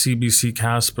Zamfir's CBC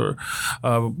Casper.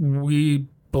 We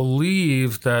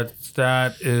believe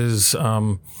that is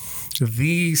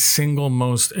the single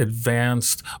most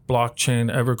advanced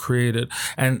blockchain ever created.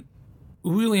 And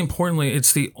really importantly,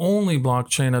 it's the only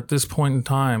blockchain at this point in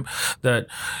time that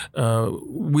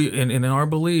in our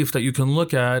belief that you can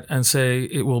look at and say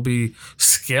it will be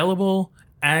scalable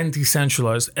and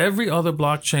decentralized. Every other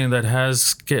blockchain that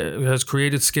has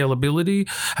created scalability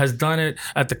has done it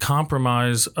at the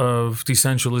compromise of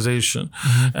decentralization.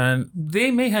 And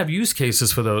they may have use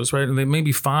cases for those, right? And they may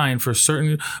be fine for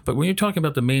certain, but when you're talking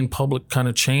about the main public kind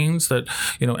of chains that,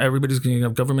 everybody's going to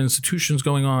have government institutions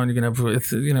going on, you're going to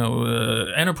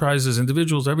have, enterprises,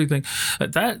 individuals, everything,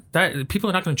 that people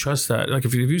are not going to trust that. Like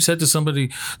if you said to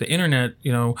somebody, the internet,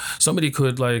 somebody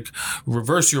could like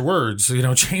reverse your words,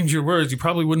 change your words, you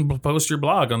probably wouldn't post your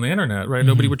blog on the internet, right?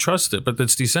 Nobody would trust it, but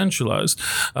it's decentralized.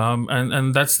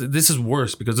 And this is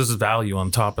worse because this is value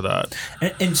on top of that.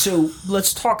 And so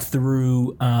let's talk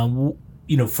through,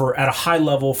 for at a high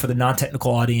level for the non-technical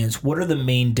audience, what are the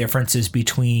main differences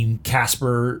between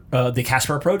Casper, the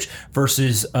Casper approach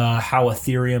versus how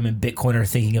Ethereum and Bitcoin are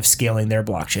thinking of scaling their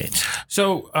blockchains?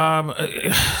 So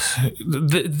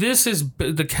this is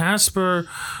the Casper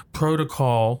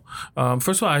protocol.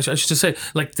 First of all, I should just say,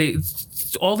 like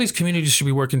all these communities should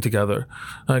be working together.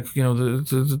 Like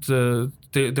the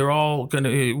they're all gonna.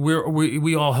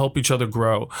 We all help each other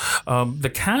grow.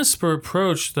 The Casper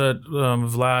approach that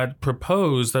Vlad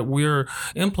proposed that we're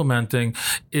implementing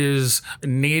is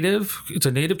native. It's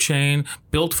a native chain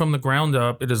built from the ground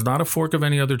up. It is not a fork of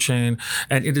any other chain,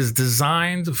 and it is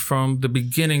designed from the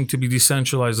beginning to be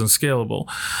decentralized and scalable.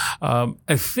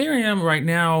 Ethereum right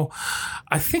now,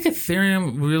 I think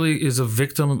Ethereum really is a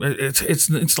victim.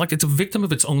 It's like it's a victim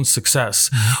of its own success.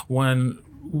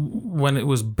 When it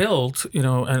was built,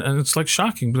 and it's like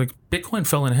shocking. Like Bitcoin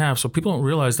fell in half, so people don't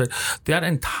realize that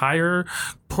entire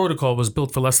protocol was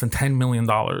built for less than $10 million,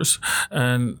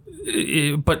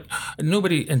 but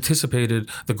nobody anticipated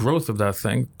the growth of that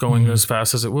thing going as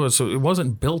fast as it was. So it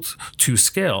wasn't built to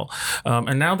scale,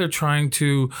 and now they're trying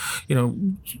to,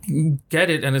 get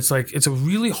it, and it's a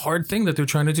really hard thing that they're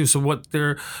trying to do. So what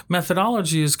their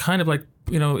methodology is kind of like.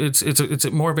 It's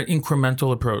more of an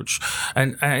incremental approach,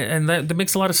 and that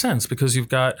makes a lot of sense because you've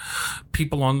got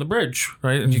people on the bridge,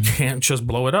 right, and you can't just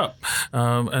blow it up,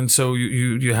 and so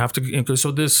you have to.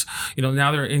 So this,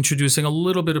 now they're introducing a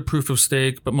little bit of proof of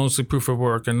stake, but mostly proof of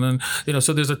work, and then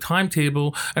so there's a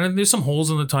timetable, and then there's some holes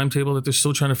in the timetable that they're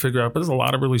still trying to figure out. But there's a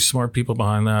lot of really smart people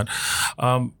behind that,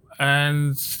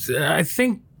 and I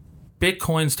think.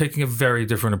 Bitcoin's taking a very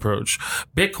different approach.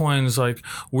 Bitcoin's like,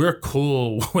 we're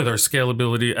cool with our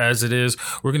scalability as it is.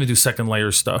 We're going to do second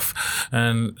layer stuff.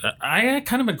 And I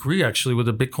kind of agree actually with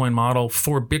the Bitcoin model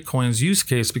for Bitcoin's use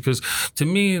case, because to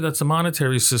me, that's a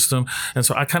monetary system. And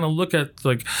so I kind of look at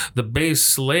like the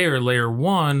base layer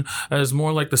one, as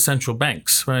more like the central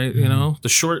banks, right? The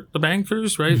short, the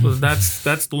bankers, right?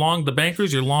 That's long the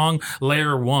bankers. You're long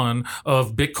layer one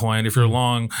of Bitcoin if you're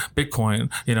long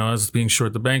Bitcoin, as being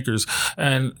short the bankers.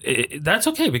 And that's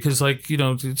okay because,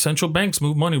 central banks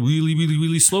move money really, really,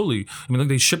 really slowly. I mean,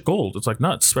 they ship gold. It's like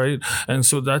nuts, right? And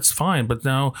so that's fine. But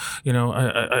now,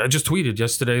 I just tweeted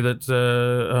yesterday that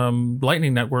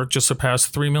Lightning Network just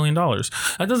surpassed $3 million.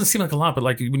 That doesn't seem like a lot, but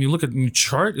when you look at the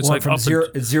chart, it's from zero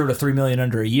to $3 million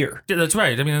under a year. Yeah, that's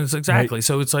right. I mean, it's exactly. Right.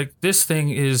 So it's like this thing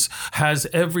has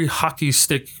every hockey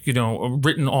stick,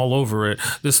 written all over it.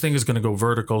 This thing is going to go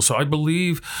vertical. So I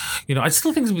believe, I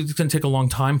still think it's going to take a long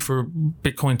time for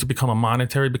Bitcoin to become a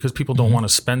monetary because people don't want to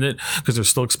spend it because they're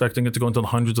still expecting it to go into the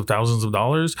hundreds of thousands of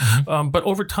dollars. But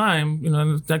over time, in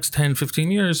the next 10, 15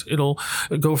 years, it'll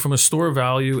go from a store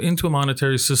value into a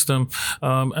monetary system.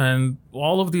 And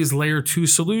all of these layer two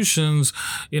solutions,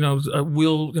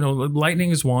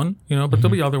 Lightning is one, but there'll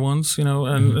be other ones,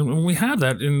 and we have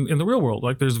that in the real world.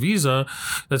 Like there's Visa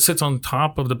that sits on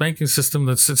top of the banking system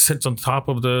that sits on top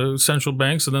of the central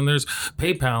banks. And then there's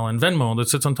PayPal and Venmo that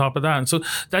sits on top of that. And so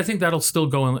I think that'll still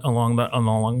go along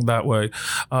that way.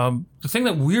 The thing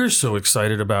that we're so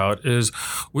excited about is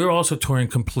we're also Turing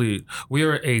complete. We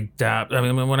are a DApp. I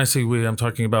mean, when I say we, I'm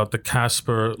talking about the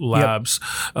Casper Labs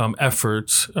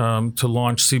efforts to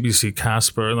launch CBC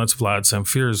Casper, and that's Vlad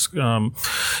Zamfir's.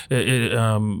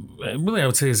 Really, I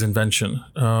would say his invention.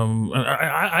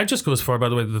 I just go as far. By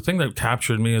the way, the thing that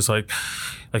captured me is like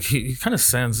he kind of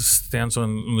stands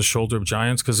on the shoulder of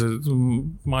giants, because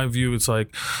my view, it's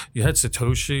like you had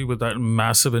Satoshi with that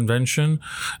massive invention,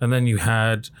 and then you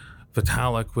had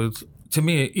Vitalik with, to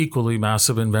me, equally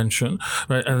massive invention,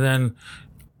 right? And then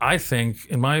I think,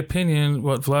 in my opinion,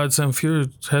 what Vlad Zamfir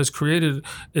has created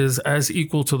is as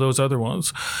equal to those other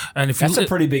ones. And if that's a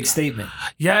pretty big statement.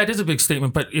 Yeah, it is a big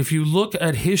statement. But if you look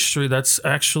at history, that's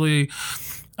actually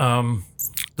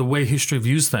the way history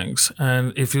views things.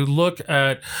 And if you look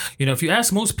at, if you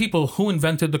ask most people who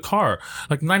invented the car,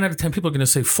 like 9 out of 10 people are going to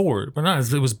say Ford, but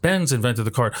not, it was Benz invented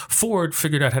the car. Ford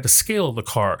figured out how to scale the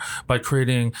car by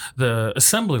creating the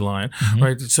assembly line,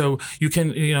 right? So you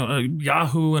can,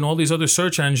 Yahoo and all these other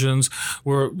search engines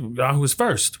Yahoo was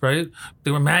first, right?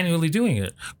 They were manually doing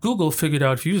it. Google figured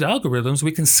out, if you use algorithms,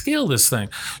 we can scale this thing.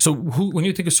 So when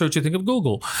you think of search, you think of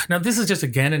Google. Now, this is just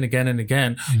again and again and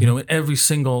again, in every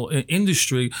single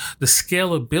industry. The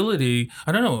scalability,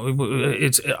 I don't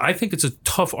know. I think it's a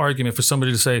tough argument for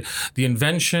somebody to say the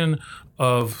invention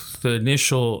of the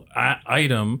initial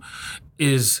item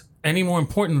is any more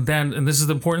important than, and this is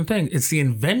the important thing, it's the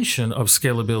invention of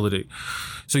scalability.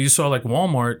 So you saw like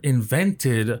Walmart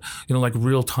invented, like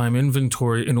real-time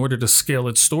inventory in order to scale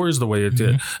its stores the way it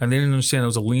did. And they didn't understand it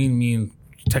was a lean, mean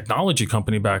technology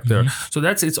company back there. So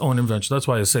that's its own invention. That's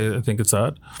why I think it's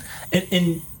that.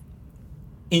 And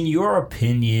in your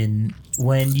opinion,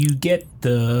 when you get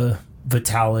the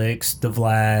Vitaliks, the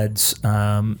Vlads,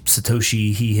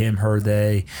 Satoshi, he, him, her,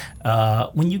 they,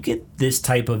 when you get this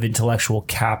type of intellectual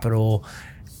capital,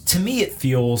 to me it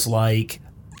feels like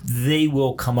they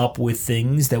will come up with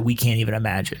things that we can't even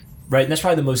imagine. right? And that's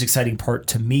probably the most exciting part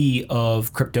to me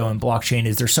of crypto and blockchain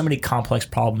is there's so many complex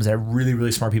problems that really,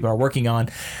 really smart people are working on.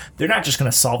 They're not just going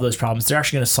to solve those problems. They're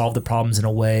actually going to solve the problems in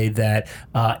a way that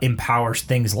empowers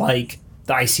things like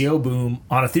the ICO boom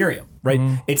on Ethereum,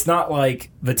 right? It's not like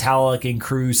Vitalik and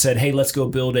crew said, hey, let's go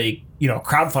build a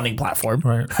crowdfunding platform.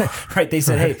 Right. They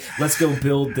said, hey, let's go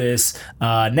build this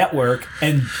network.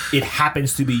 And it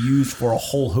happens to be used for a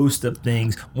whole host of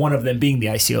things, one of them being the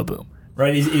ICO boom.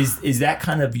 Right? Is that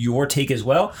kind of your take as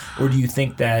well? Or do you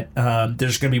think that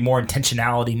there's going to be more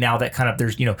intentionality now that kind of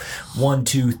there's, 1,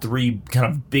 2, 3 kind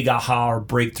of big aha or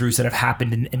breakthroughs that have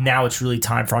happened and now it's really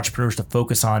time for entrepreneurs to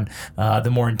focus on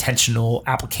the more intentional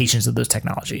applications of those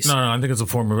technologies? No, I think it's a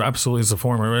former. Absolutely, it's a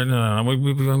former. Right? No,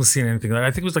 we haven't seen anything.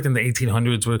 I think it was like in the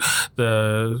 1800s where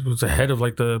the head of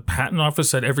like the patent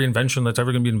office said every invention that's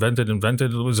ever going to be invented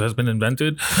has been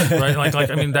invented. Right?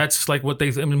 like I mean that's like what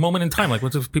moment in time. Like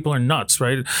what if people are nuts?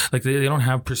 Right? Like they don't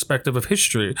have perspective of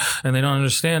history and they don't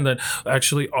understand that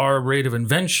actually our rate of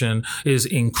invention is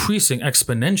increasing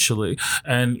exponentially.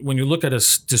 And when you look at a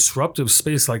disruptive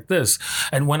space like this,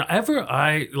 and whenever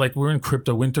we're in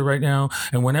crypto winter right now,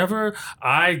 and whenever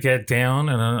I get down,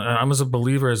 and I'm as a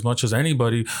believer as much as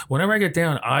anybody, whenever I get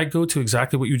down, I go to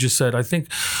exactly what you just said. I think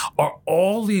are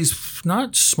all these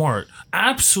not smart,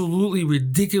 absolutely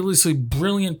ridiculously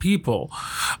brilliant people,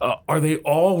 are they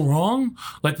all wrong?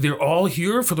 Like they're all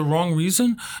here for the wrong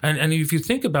reason. And if you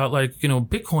think about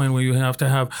Bitcoin, where you have to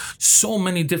have so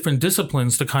many different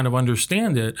disciplines to kind of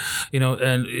understand it,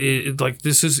 and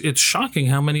it's shocking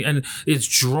how many, and it's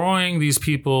drawing these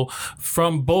people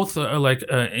from both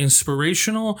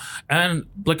inspirational and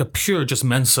like a pure just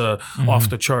Mensa off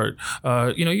the chart.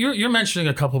 You're mentioning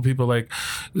a couple of people like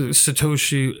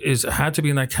Satoshi had to be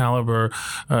in that caliber.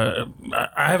 I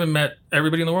haven't met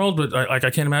everybody in the world, but I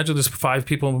can't imagine there's 5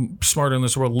 people smarter in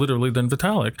this world literally than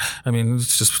Vitalik. I mean,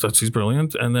 he's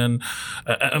brilliant. And then,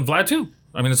 and Vlad too.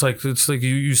 I mean, it's like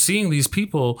you seeing these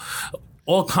people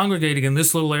all congregating in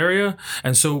this little area.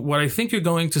 And so what I think you're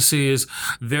going to see is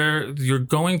you're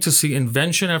going to see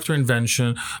invention after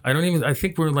invention. I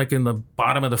think we're like in the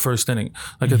bottom of the first inning.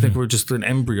 I think we're just an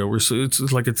embryo.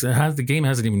 The game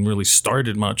hasn't even really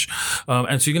started much.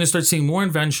 And so you're going to start seeing more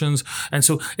inventions. And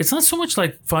so it's not so much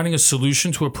like finding a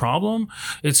solution to a problem.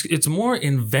 It's more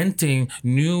inventing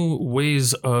new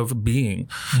ways of being.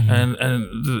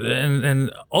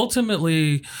 And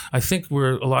ultimately, I think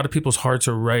where a lot of people's hearts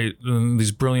are right,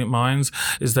 these brilliant minds,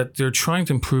 is that they're trying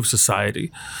to improve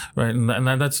society, right? And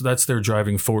that's their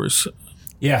driving force.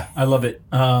 Yeah, I love it.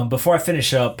 Before I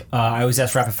finish up, I always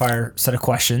ask rapid fire set of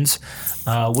questions.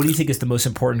 What do you think is the most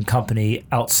important company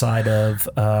outside of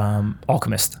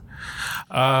Alchemist?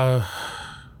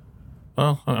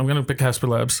 Well, I'm going to pick Casper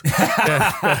Labs. That's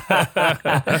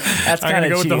kind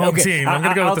of go with the home team. I'm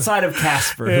going to go outside of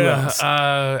Casper. Who else?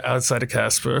 Outside of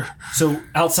Casper. So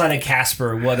outside of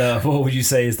Casper, what would you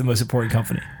say is the most important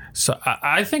company? So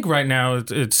I think right now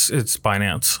it's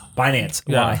Binance. Binance.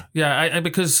 Yeah. Why? Yeah,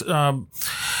 because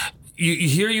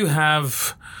you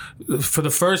have, for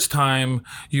the first time,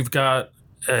 you've got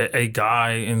a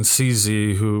guy in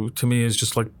CZ who to me is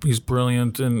just like, he's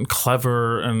brilliant and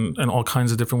clever and all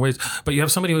kinds of different ways. But you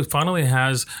have somebody who finally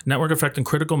has network effect and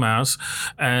critical mass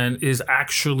and is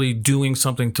actually doing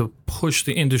something to push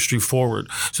the industry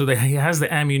forward. So that he has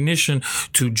the ammunition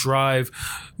to drive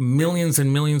millions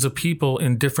and millions of people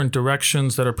in different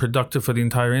directions that are productive for the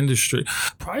entire industry.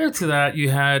 Prior to that, you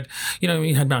had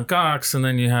Mt. Gox, and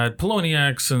then you had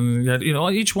Poloniex, and you had,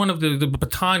 each one of the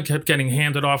baton kept getting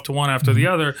handed off to one after the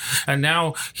other. And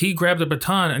now he grabbed the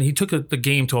baton and he took the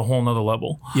game to a whole nother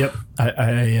level. Yep.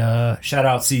 I shout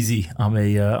out CZ.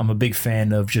 I'm a big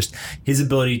fan of just his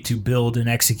ability to build and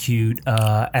execute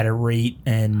at a rate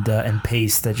and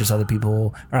pace that just other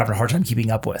people are having a hard time keeping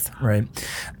up with. Right.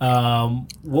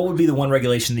 What would be the one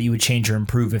regulation that you would change or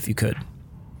improve if you could?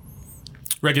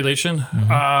 Regulation?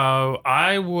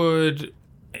 I would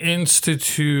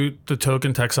institute the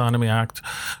Token Taxonomy Act.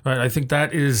 Right, I think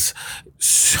that is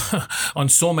on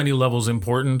so many levels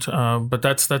important. But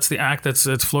that's the act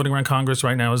that's floating around Congress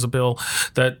right now, is a bill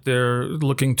that they're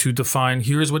looking to define.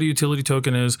 Here's what a utility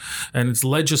token is, and it's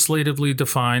legislatively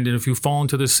defined. And if you fall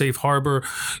into this safe harbor,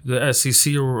 the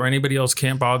SEC or anybody else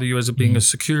can't bother you as it being a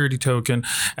security token.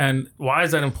 And why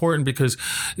is that important? Because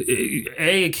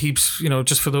it keeps,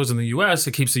 just for those in the U.S.,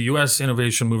 it keeps the U.S.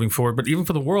 innovation moving forward. But even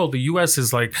for the world, the U.S.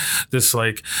 is like this,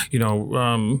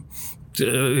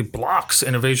 it blocks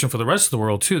innovation for the rest of the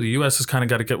world too. The U.S. has kind of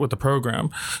got to get with the program.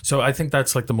 So I think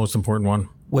that's like the most important one.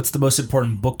 What's the most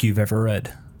important book you've ever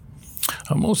read?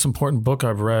 The most important book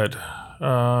I've read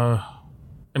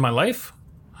in my life?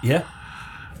 Yeah.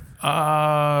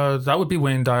 That would be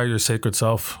Wayne Dyer, Your Sacred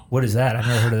Self. What is that? I've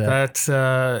never heard of that.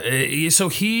 So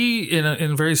he,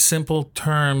 in very simple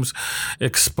terms,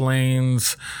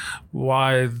 explains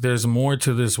why there's more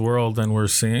to this world than we're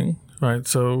seeing. Right,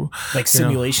 so like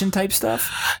simulation type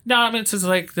stuff. No, I mean it's just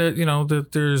like that.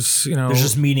 That there's there's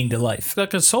just meaning to life.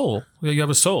 Like a soul. You have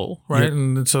a soul, right? Yep.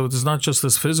 And so it's not just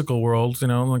this physical world.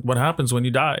 Like what happens when you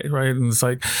die, right? And it's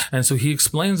like, and so he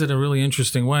explains it in a really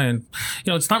interesting way. And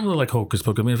it's not really like hocus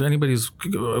pocus. I mean, if anybody's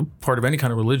part of any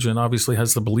kind of religion, obviously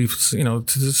has the beliefs,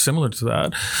 similar to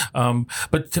that.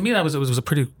 But to me, it was a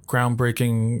pretty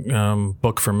groundbreaking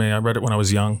book for me. I read it when I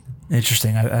was young.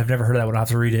 Interesting. I've never heard of that one. I'll have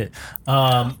to read it.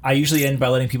 I usually end by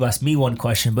letting people ask me one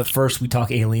question, but first we talk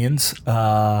aliens.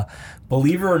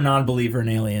 Believer or non-believer in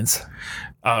aliens?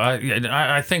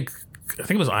 I think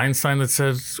it was Einstein that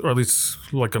said, or at least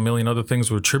like a million other things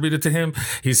were attributed to him.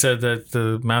 He said that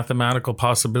the mathematical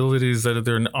possibilities that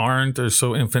there aren't are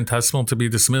so infinitesimal to be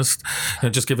dismissed,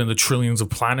 just given the trillions of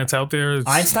planets out there.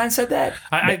 Einstein said that?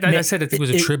 I said it was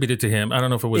attributed to him. I don't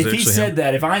know if it was actually him. If he said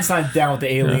that, if Einstein's down with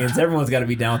the aliens, everyone's got to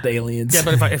be down with the aliens. Yeah,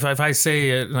 but if I say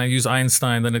it and I use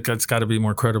Einstein, then it's got to be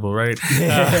more credible, right?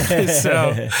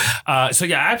 So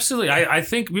yeah, absolutely. I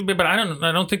think, but I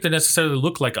don't think they necessarily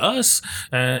look like us,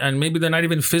 and maybe they're not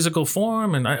even physical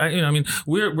form. And I mean,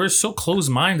 we're so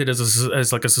close-minded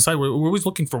as like a society. We're always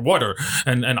looking for water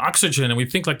and oxygen, and we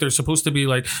think like they're supposed to be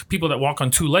like people that walk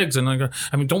on two legs. And like,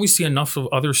 I mean, don't we see enough of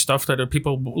other stuff that are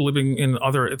people living in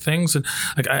other things? And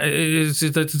like, it's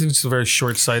a very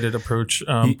short-sighted approach.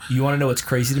 You want to know what's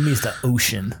crazy to me? Is the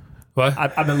ocean. What?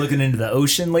 I've been looking into the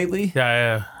ocean lately.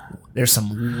 Yeah. There's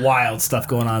some wild stuff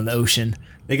going on in the ocean.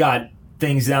 They got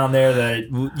things down there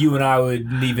that you and I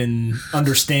wouldn't even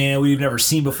understand. We've never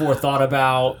seen before, thought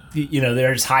about.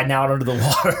 They're just hiding out under the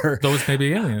water. Those may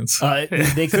be aliens.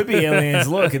 They could be aliens.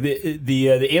 Look,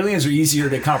 the aliens are easier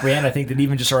to comprehend, I think, than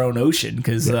even just our own ocean.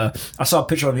 Because I saw a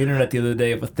picture on the internet the other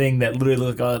day of a thing that literally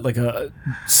looked like a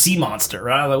sea monster.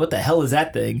 Right? I was like, what the hell is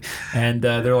that thing? And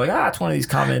they're like, it's one of these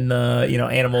common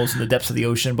animals in the depths of the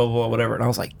ocean, blah, blah, blah, whatever. And I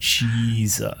was like,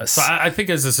 Jesus. So I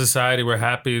think as a society, we're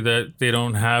happy that they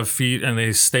don't have feet and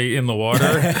they stay in the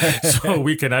water, so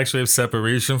we can actually have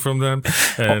separation from them.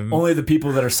 And only the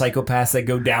people that are psychopaths that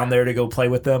go down there to go play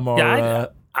with them are. Yeah,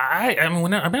 I mean,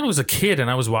 when I was a kid and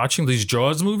I was watching these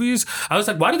Jaws movies, I was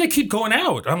like, why do they keep going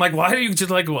out? I'm like, why do you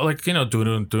just like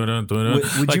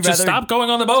just stop going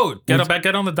on the boat?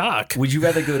 Get on the dock. Would you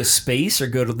rather go to space or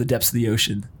go to the depths of the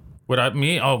ocean?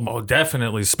 Me? Oh,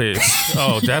 definitely space.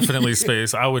 Definitely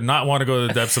space. I would not want to go to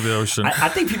the depths of the ocean. I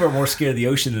think people are more scared of the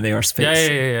ocean than they are space.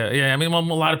 Yeah. I mean, a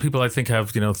lot of people I think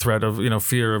have threat of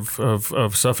fear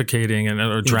of suffocating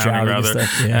or drowning rather,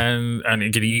 and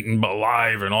getting eaten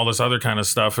alive and all this other kind of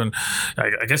stuff. And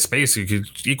I guess space could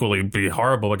equally be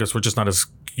horrible. I guess we're just not as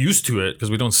used to it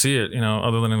because we don't see it,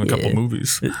 other than in a couple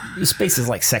movies. Space is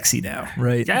like sexy now,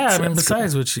 right? Yeah, I mean,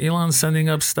 besides which, Elon's sending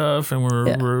up stuff, and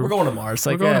we're going to Mars.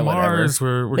 We're going to Mars.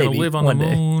 We're going to live on the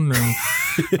moon.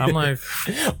 And I'm like,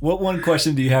 what one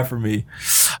question do you have for me?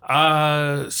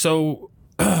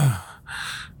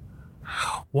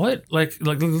 What like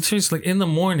seriously, like in the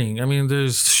morning, I mean,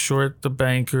 there's short the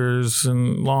bankers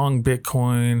and long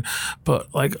Bitcoin,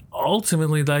 but like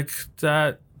ultimately like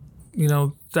that,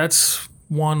 that's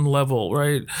one level,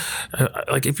 right?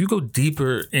 Like if you go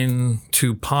deeper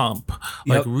into pomp,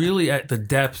 like really at the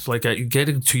depth, like at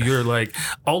getting to your like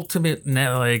ultimate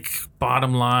net, like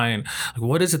bottom line, like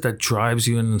what is it that drives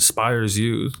you and inspires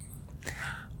you?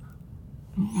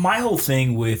 My whole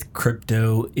thing with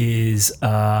crypto is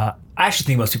I actually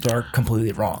think most people are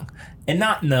completely wrong, and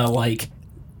not in a like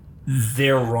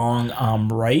they're wrong, I'm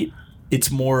right. It's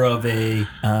more of a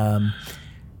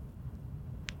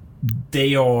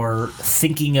they are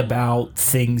thinking about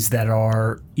things that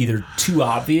are either too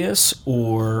obvious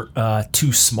or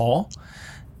too small.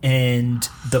 And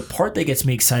the part that gets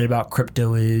me excited about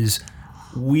crypto is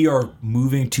we are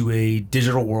moving to a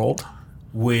digital world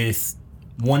with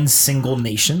one single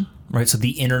nation, right? So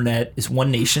the internet is one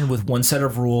nation with one set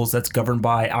of rules that's governed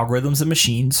by algorithms and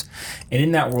machines. And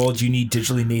in that world, you need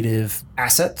digitally native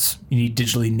assets. You need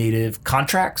digitally native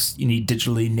contracts. You need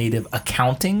digitally native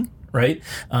accounting, right?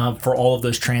 For all of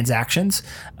those transactions.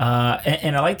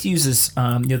 And I like to use this,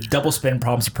 the double spend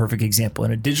problem is a perfect example.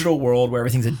 In a digital world where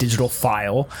everything's a digital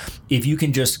file, if you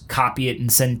can just copy it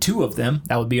and send two of them,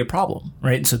 that would be a problem,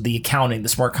 right? And so the accounting, the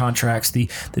smart contracts, the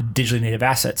digitally native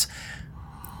assets.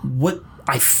 What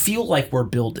I feel like we're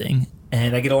building,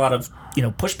 and I get a lot of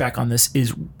pushback on this,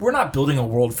 is we're not building a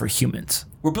world for humans.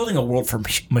 We're building a world for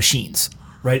machines,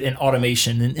 right? And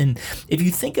automation. And if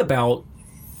you think about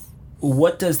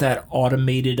what does that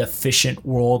automated, efficient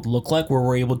world look like where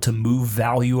we're able to move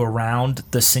value around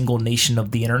the single nation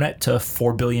of the internet to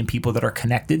 4 billion people that are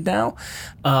connected now?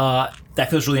 That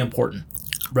feels really important,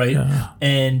 right? Yeah.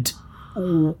 And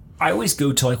I always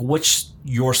go to like, what's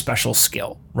your special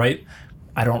skill, right?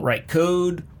 I don't write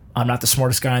code. I'm not the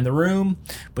smartest guy in the room,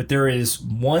 but there is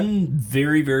one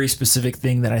very, very specific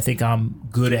thing that I think I'm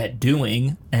good at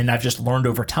doing. And I've just learned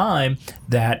over time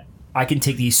that I can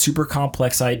take these super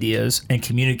complex ideas and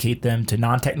communicate them to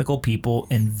non-technical people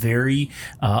in very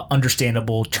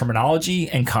understandable terminology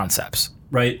and concepts,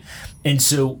 right? And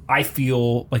so I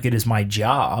feel like it is my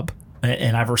job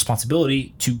and I have a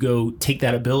responsibility to go take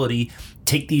that ability,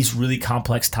 take these really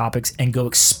complex topics and go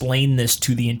explain this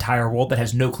to the entire world that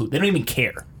has no clue. They don't even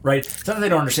care, right? It's not that they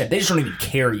don't understand. They just don't even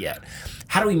care yet.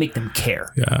 How do we make them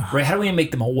care? Yeah. Right? How do we make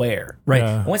them aware? Right?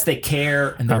 Yeah. Once they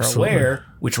care and they're aware,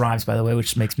 which rhymes, by the way,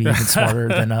 which makes me even smarter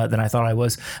than I thought I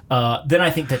was, then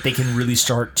I think that they can really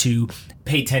start to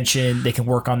pay attention. They can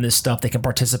work on this stuff. They can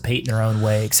participate in their own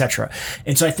way, etc.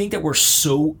 And so I think that we're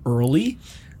so early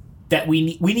that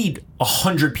we need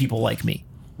 100 people like me.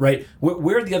 Right?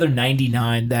 Where are the other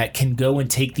 99 that can go and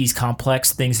take these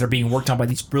complex things that are being worked on by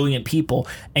these brilliant people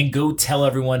and go tell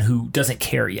everyone who doesn't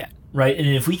care yet? Right? And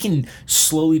if we can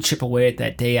slowly chip away at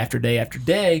that day after day after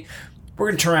day, we're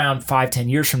going to turn around 5-10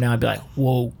 years from now and be like,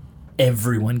 whoa,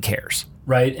 everyone cares.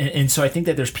 Right. And so I think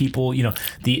that there's people, you know,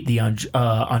 the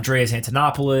Andreas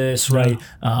Antonopoulos, right?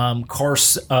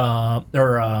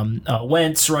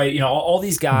 Wentz, right? You know, all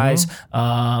these guys.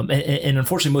 And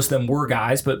unfortunately, most of them were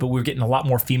guys, but we're getting a lot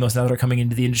more females now that are coming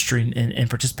into the industry and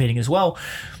participating as well,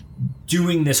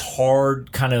 doing this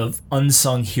hard kind of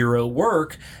unsung hero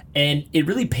work. And it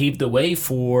really paved the way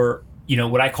for, you know,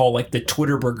 what I call like the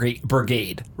Twitter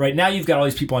brigade. Right now, you've got all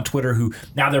these people on Twitter who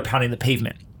now they're pounding the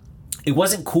pavement. It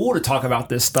wasn't cool to talk about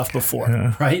this stuff before,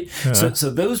 right? Yeah. So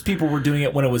those people were doing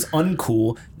it when it was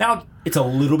uncool. Now it's a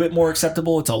little bit more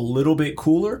acceptable. It's a little bit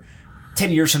cooler. 10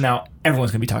 years from now,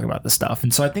 everyone's going to be talking about this stuff.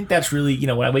 And so I think that's really, you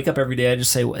know, when I wake up every day, I just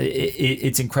say,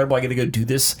 it's incredible. I get to go do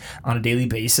this on a daily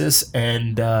basis.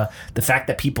 And the fact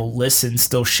that people listen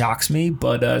still shocks me.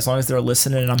 But as long as they're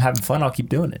listening and I'm having fun, I'll keep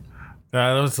doing it.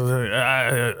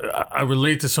 I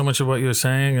relate to so much of what you're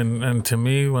saying, and to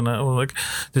me, when I like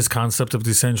this concept of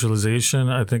decentralization,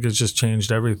 I think it's just changed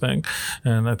everything,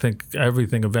 and I think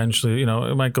everything eventually, you know,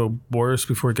 it might go worse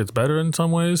before it gets better in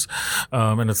some ways,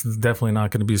 and it's definitely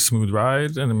not going to be a smooth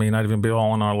ride, and it may not even be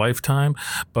all in our lifetime,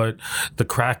 but the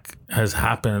crack has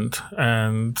happened,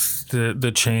 and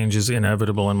the change is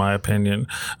inevitable in my opinion,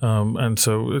 and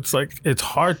so it's like it's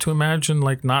hard to imagine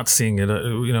like not seeing it,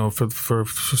 you know, for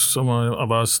someone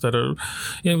of us that are,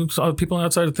 you know, people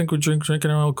outside think we're drinking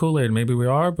our own Kool-Aid. Maybe we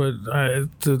are, but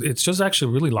it's just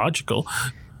actually really logical.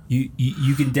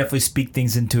 You can definitely speak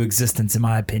things into existence, in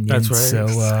my opinion. That's right.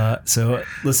 So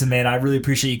listen, man, I really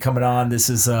appreciate you coming on. This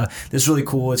is really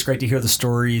cool. It's great to hear the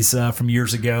stories from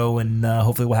years ago, and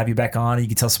hopefully we'll have you back on and you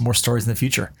can tell some more stories in the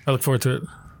future. I look forward to it.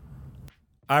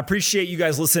 I appreciate you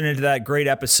guys listening to that great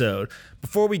episode.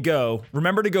 Before we go,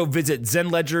 remember to go visit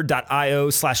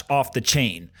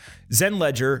zenledger.io/offthechain.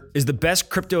 Zenledger is the best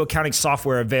crypto accounting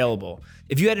software available.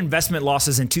 If you had investment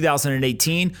losses in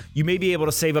 2018, you may be able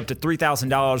to save up to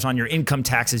 $3,000 on your income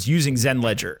taxes using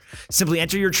Zenledger. Simply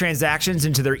enter your transactions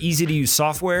into their easy-to-use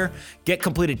software, get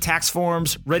completed tax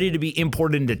forms ready to be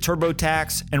imported into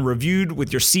TurboTax and reviewed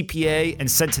with your CPA and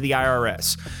sent to the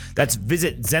IRS. That's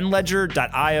visit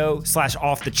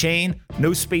zenledger.io/offthechain.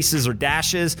 No spaces or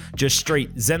dashes, just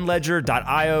straight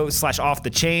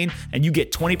zenledger.io/offthechain, and you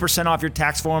get 20% off your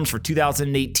tax forms for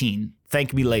 2018.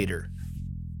 Thank me later.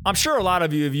 I'm sure a lot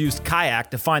of you have used Kayak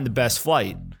to find the best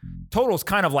flight. Total's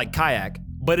kind of like Kayak,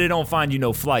 but it don't find you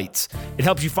no flights. It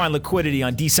helps you find liquidity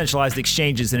on decentralized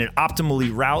exchanges, and it optimally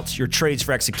routes your trades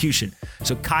for execution.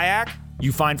 So Kayak,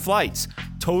 you find flights.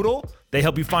 Total, they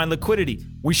help you find liquidity.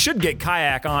 We should get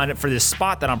Kayak on for this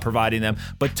spot that I'm providing them,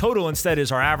 but Total instead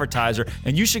is our advertiser,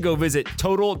 and you should go visit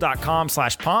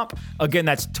total.com/pomp. Again,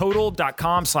 that's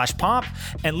total.com/pomp,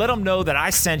 and let them know that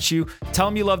I sent you. Tell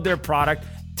them you love their product.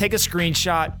 Take a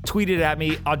screenshot, tweet it at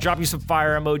me. I'll drop you some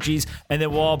fire emojis, and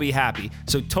then we'll all be happy.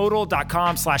 So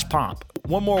total.com/pomp.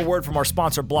 One more word from our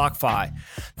sponsor, BlockFi.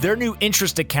 Their new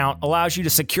interest account allows you to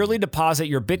securely deposit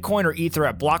your Bitcoin or Ether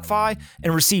at BlockFi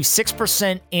and receive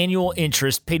 6% annual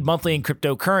interest paid monthly in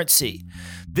cryptocurrency.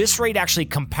 This rate actually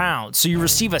compounds, so you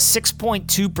receive a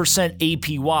 6.2%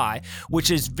 APY,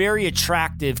 which is very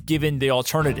attractive given the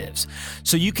alternatives.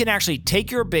 So you can actually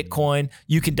take your Bitcoin,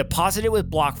 you can deposit it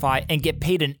with BlockFi, and get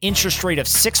paid an interest rate of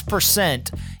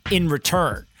 6% in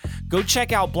return. Go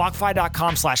check out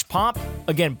BlockFi.com/Pomp.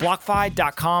 Again,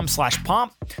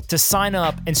 BlockFi.com/Pomp to sign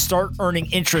up and start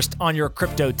earning interest on your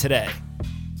crypto today.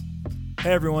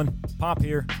 Hey everyone, Pomp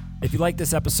here. If you like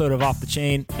this episode of Off the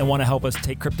Chain and want to help us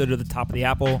take crypto to the top of the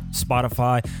Apple,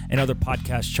 Spotify, and other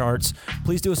podcast charts,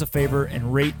 please do us a favor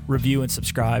and rate, review, and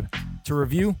subscribe. To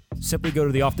review, simply go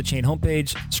to the Off the Chain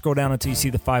homepage, scroll down until you see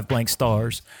the 5 blank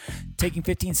stars. Taking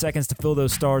 15 seconds to fill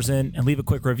those stars in and leave a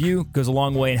quick review goes a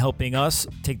long way in helping us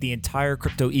take the entire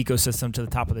crypto ecosystem to the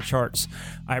top of the charts.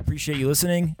 I appreciate you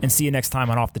listening and see you next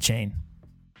time on Off the Chain.